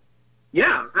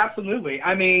 Yeah, absolutely.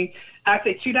 I mean, I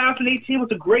say 2018 was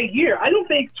a great year. I don't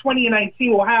think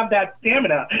 2019 will have that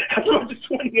stamina as much as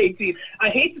 2018. I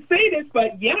hate to say this,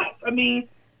 but yes, I mean,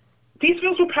 these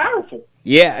films were powerful.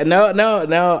 Yeah,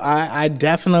 no. I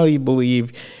definitely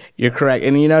believe you're correct.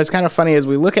 And, it's kind of funny as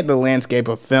we look at the landscape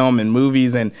of film and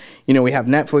movies, and, we have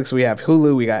Netflix, we have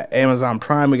Hulu, we got Amazon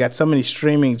Prime, we got so many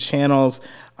streaming channels.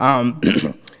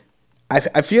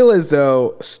 I feel as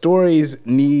though stories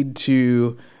need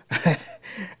to,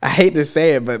 I hate to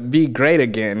say it, but be great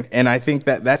again. And I think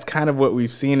that that's kind of what we've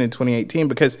seen in 2018,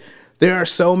 because there are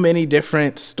so many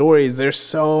different stories. There's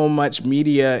so much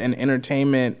media and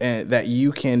entertainment that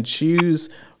you can choose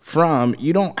from.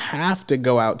 You don't have to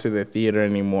go out to the theater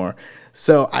anymore.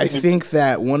 So I think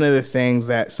that one of the things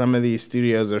that some of these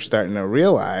studios are starting to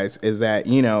realize is that,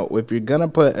 if you're going to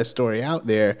put a story out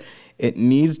there, it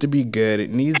needs to be good.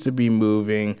 It needs to be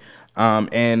moving.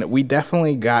 And we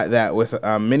definitely got that with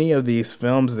many of these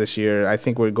films this year. I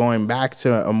think we're going back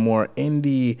to a more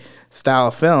indie style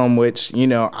film, which,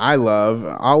 I love,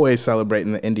 always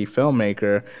celebrating the indie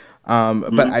filmmaker.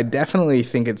 But I definitely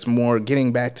think it's more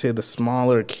getting back to the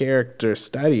smaller character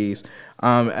studies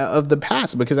of the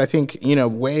past, because I think,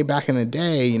 way back in the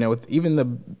day, with even the,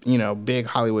 big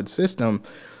Hollywood system,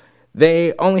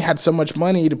 they only had so much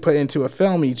money to put into a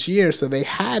film each year, so they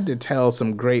had to tell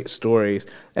some great stories.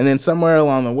 And then somewhere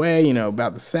along the way,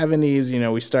 about the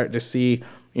 70s, we start to see,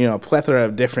 a plethora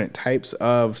of different types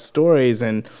of stories.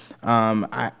 And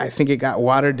I think it got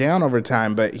watered down over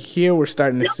time. But here we're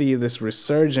starting to see this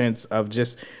resurgence of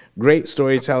just great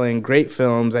storytelling, great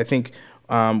films. I think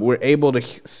we're able to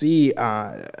see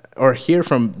or hear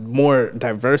from more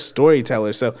diverse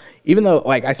storytellers. So even though,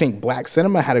 I think Black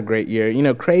cinema had a great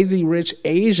year, Crazy Rich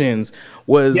Asians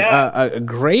was a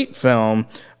great film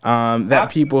that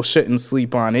people shouldn't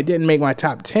sleep on. It didn't make my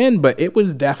top 10, but it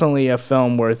was definitely a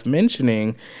film worth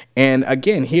mentioning. And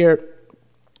again, here,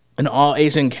 an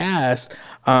all-Asian cast,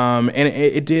 and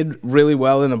it did really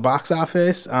well in the box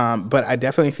office, but I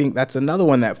definitely think that's another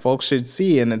one that folks should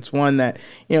see, and it's one that,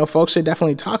 folks should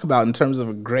definitely talk about in terms of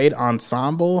a great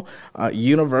ensemble,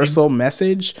 universal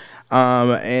message,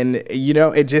 and,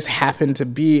 it just happened to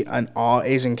be an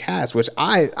all-Asian cast, which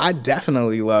I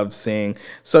definitely love seeing.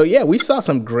 So, yeah, we saw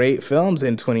some great films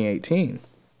in 2018.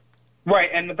 Right,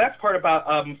 and the best part about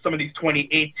some of these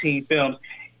 2018 films,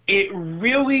 it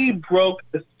really broke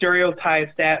the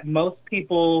stereotypes that most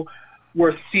people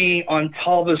were seeing on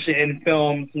television and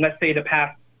films, let's say the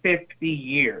past 50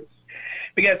 years.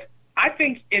 Because I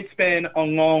think it's been a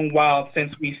long while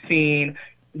since we've seen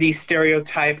these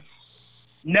stereotypes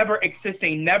never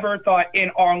existing, never thought in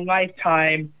our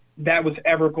lifetime that was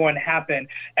ever going to happen.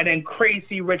 And then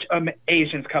Crazy Rich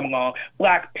Asians come along,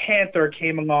 Black Panther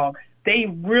came along. They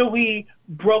really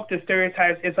broke the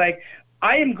stereotypes. It's like,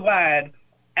 I am glad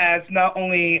as not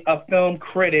only a film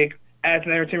critic, as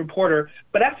an entertainment reporter,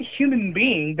 but as a human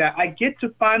being that I get to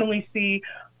finally see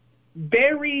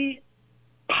very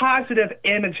positive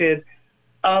images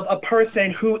of a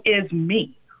person who is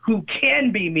me, who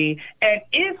can be me and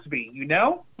is me, you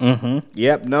know? Mm-hmm.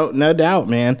 Yep. No doubt,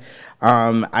 man.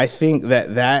 I think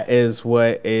that is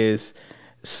what is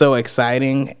so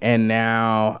exciting. And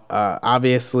now,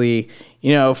 obviously,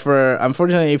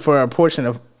 unfortunately for a portion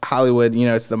of Hollywood,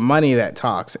 it's the money that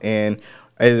talks. And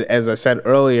as I said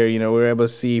earlier, we were able to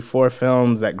see 4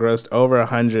 films that grossed over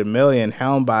 100 million,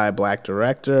 helmed by a Black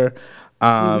director.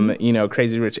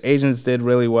 Crazy Rich Asians did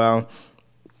really well.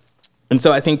 And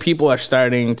so I think people are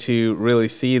starting to really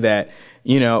see that,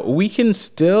 we can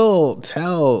still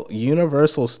tell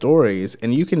universal stories,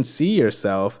 and you can see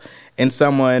yourself in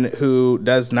someone who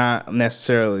does not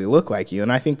necessarily look like you.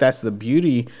 And I think that's the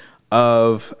beauty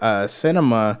of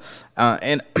cinema.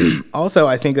 And also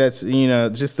I think that's,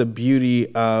 just the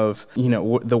beauty of,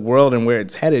 the world and where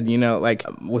it's headed. Like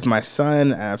with my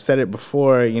son, I've said it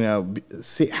before,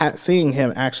 seeing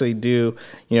him actually do,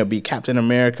 be Captain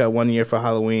America one year for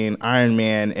Halloween, Iron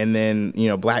Man, and then,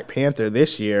 Black Panther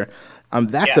this year.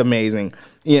 That's amazing.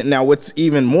 Yeah. Now, what's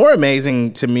even more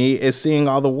amazing to me is seeing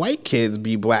all the white kids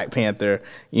be Black Panther,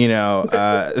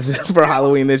 for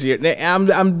Halloween this year.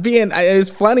 It's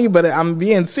funny, but I'm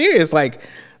being serious. Like,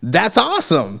 that's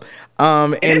awesome.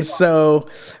 And so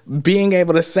being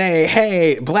able to say,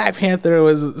 hey, Black Panther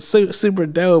was super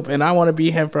dope and I want to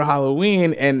be him for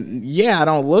Halloween. And I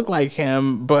don't look like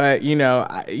him, but,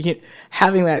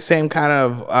 having that same kind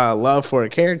of love for a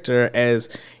character as,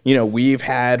 we've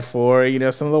had for,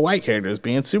 some of the white characters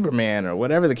being Superman or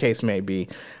whatever the case may be.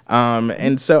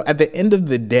 And so at the end of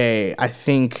the day, I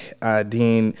think,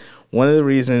 Dean, one of the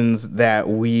reasons that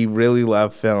we really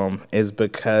love film is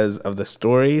because of the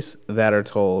stories that are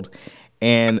told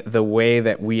and the way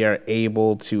that we are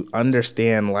able to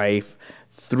understand life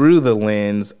through the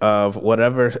lens of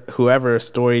whoever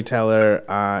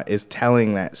storyteller is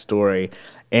telling that story.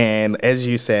 And as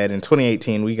you said, in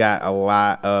 2018, we got a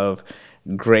lot of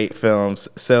great films.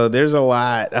 So there's a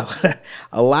lot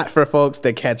for folks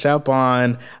to catch up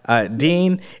on.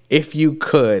 Dean, if you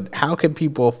could, how can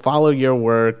people follow your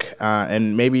work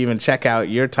and maybe even check out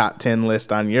your top 10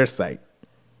 list on your site?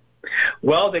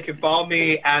 Well, they can follow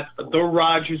me at The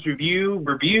Rogers Review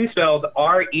spelled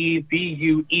REVUE.com.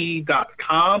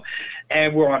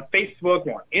 And we're on Facebook,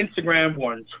 we're on Instagram,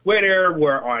 we're on Twitter,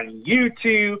 we're on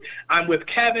YouTube. I'm with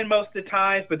Kevin most of the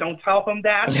time, but don't tell him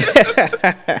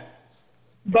that.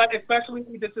 But especially,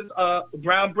 this is a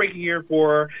groundbreaking year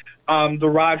for The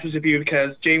Rogers Review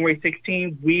because January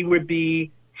 16th, we would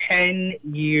be 10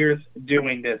 years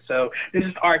doing this. So this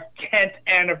is our 10th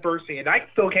anniversary, and I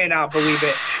still cannot believe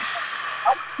it.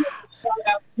 I'll give a shout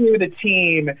out to the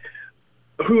team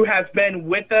who has been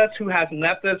with us, who has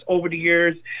left us over the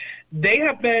years. They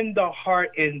have been the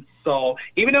heart and soul.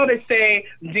 Even though they say,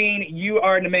 Dean, you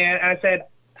are the man, and I said,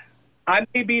 I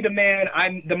may be the man,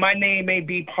 my name may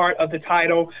be part of the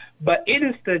title, but it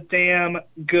is the damn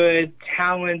good,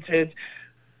 talented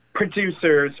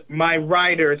producers, my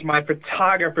writers, my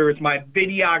photographers, my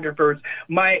videographers,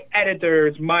 my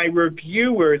editors, my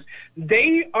reviewers.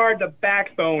 They are the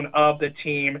backbone of the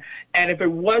team. And if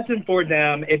it wasn't for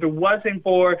them, if it wasn't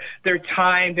for their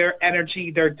time, their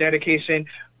energy, their dedication,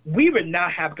 we would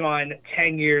not have gone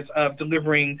 10 years of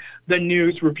delivering the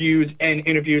news, reviews, and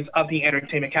interviews of the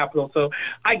entertainment capital. So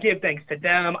I give thanks to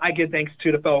them. I give thanks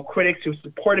to the fellow critics who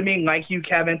supported me, like you,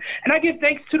 Kevin. And I give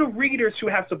thanks to the readers who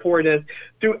have supported us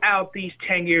throughout these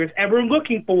 10 years. And we're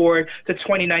looking forward to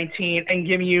 2019 and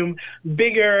giving you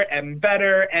bigger and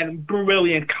better and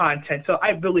brilliant content. So I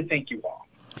really thank you all.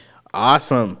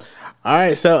 Awesome. All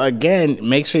right. So again,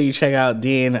 make sure you check out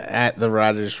Dean at The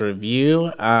Rogers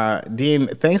Review. Dean,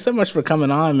 thanks so much for coming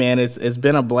on, man. It's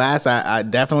been a blast. I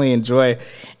definitely enjoy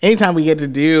anytime we get to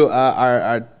do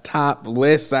our top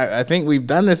lists. I think we've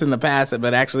done this in the past,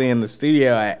 but actually in the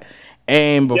studio at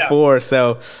AIM before. Yeah.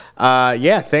 So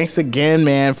thanks again,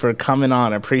 man, for coming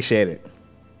on. I appreciate it.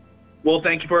 Well,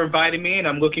 thank you for inviting me, and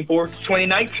I'm looking forward to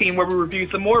 2019 where we review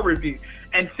some more reviews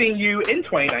and seeing you in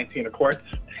 2019, of course.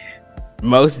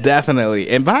 Most definitely.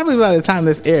 And probably by the time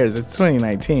this airs, it's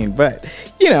 2019. But,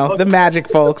 the magic,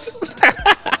 folks.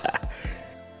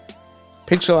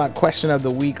 Picture Lock question of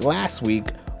the week last week.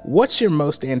 What's your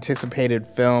most anticipated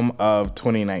film of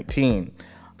 2019?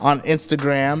 On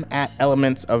Instagram,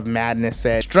 @Elements of Madness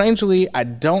said, strangely, I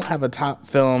don't have a top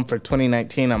film for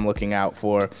 2019 I'm looking out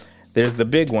for. There's the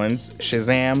big ones,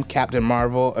 Shazam, Captain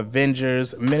Marvel,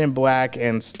 Avengers, Men in Black,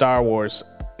 and Star Wars,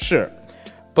 sure.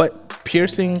 But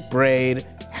Piercing, Braid,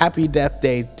 Happy Death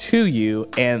Day to You,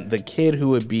 and The Kid Who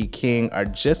Would Be King are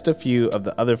just a few of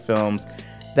the other films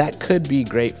that could be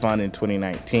great fun in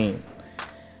 2019.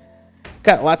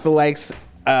 Got lots of likes,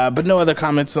 but no other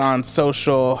comments on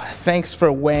social. Thanks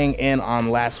for weighing in on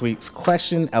last week's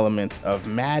question, Elements of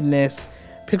Madness.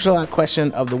 Picture Lock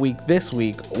question of the week this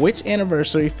week. Which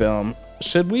anniversary film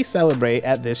should we celebrate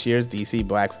at this year's DC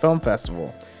Black Film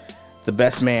Festival? The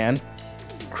Best Man,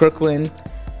 Crooklyn,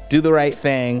 Do the Right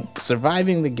Thing,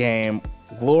 Surviving the Game,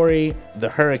 Glory, The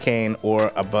Hurricane,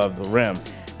 or Above the Rim.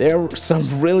 There were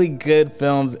some really good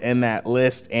films in that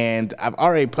list, and I've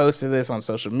already posted this on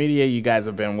social media. You guys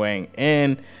have been weighing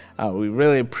in. We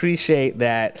really appreciate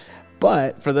that.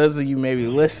 But for those of you maybe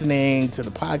listening to the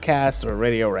podcast or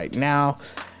radio right now,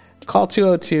 call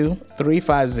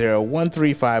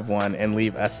 202-350-1351 and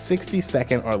leave a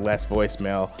 60-second or less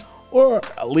voicemail, or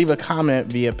leave a comment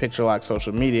via Picture Lock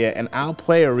social media, and I'll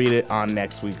play or read it on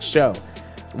next week's show.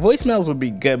 Voicemails would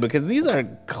be good because these are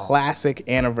classic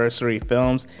anniversary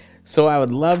films, so I would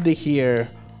love to hear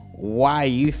why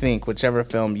you think whichever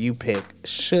film you pick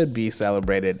should be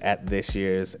celebrated at this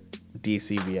year's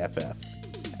DCBFF.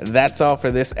 That's all for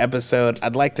this episode.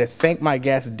 I'd like to thank my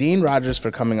guest, Dean Rogers,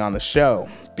 for coming on the show.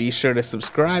 Be sure to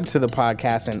subscribe to the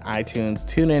podcast in iTunes,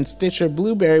 TuneIn, Stitcher,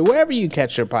 Blueberry, wherever you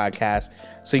catch your podcast,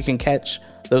 so you can catch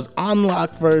those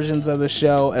unlocked versions of the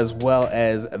show, as well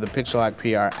as the Picture Lock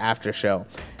PR after show.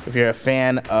 If you're a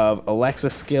fan of Alexa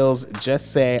skills,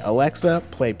 just say, Alexa,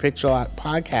 play Picture Lock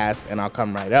podcast, and I'll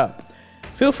come right up.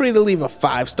 Feel free to leave a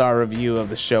 5-star review of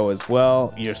the show as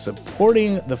well. You're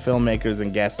supporting the filmmakers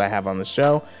and guests I have on the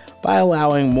show by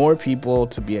allowing more people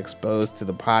to be exposed to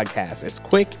the podcast. It's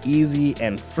quick, easy,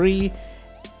 and free.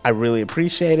 I really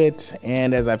appreciate it.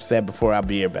 And as I've said before, I'll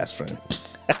be your best friend.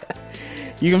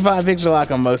 You can find Picture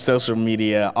Lock on most social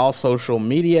media. All social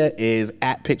media is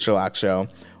 @Picture Lock Show.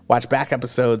 Watch back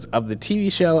episodes of the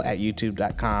TV show at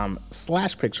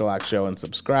youtube.com/Picture Lock Show and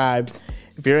subscribe.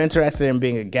 If you're interested in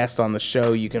being a guest on the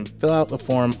show, you can fill out the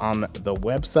form on the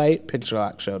website,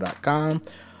 picturelockshow.com.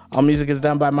 All music is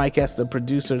done by Mike S., the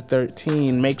producer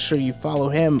 13. Make sure you follow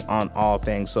him on all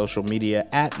things social media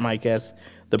 @Mike S.,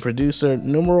 the producer,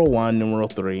 #1,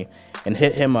 #3, and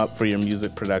hit him up for your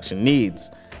music production needs.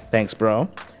 Thanks, bro.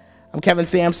 I'm Kevin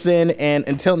Sampson, and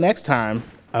until next time,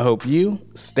 I hope you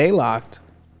stay locked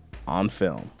on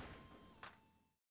film.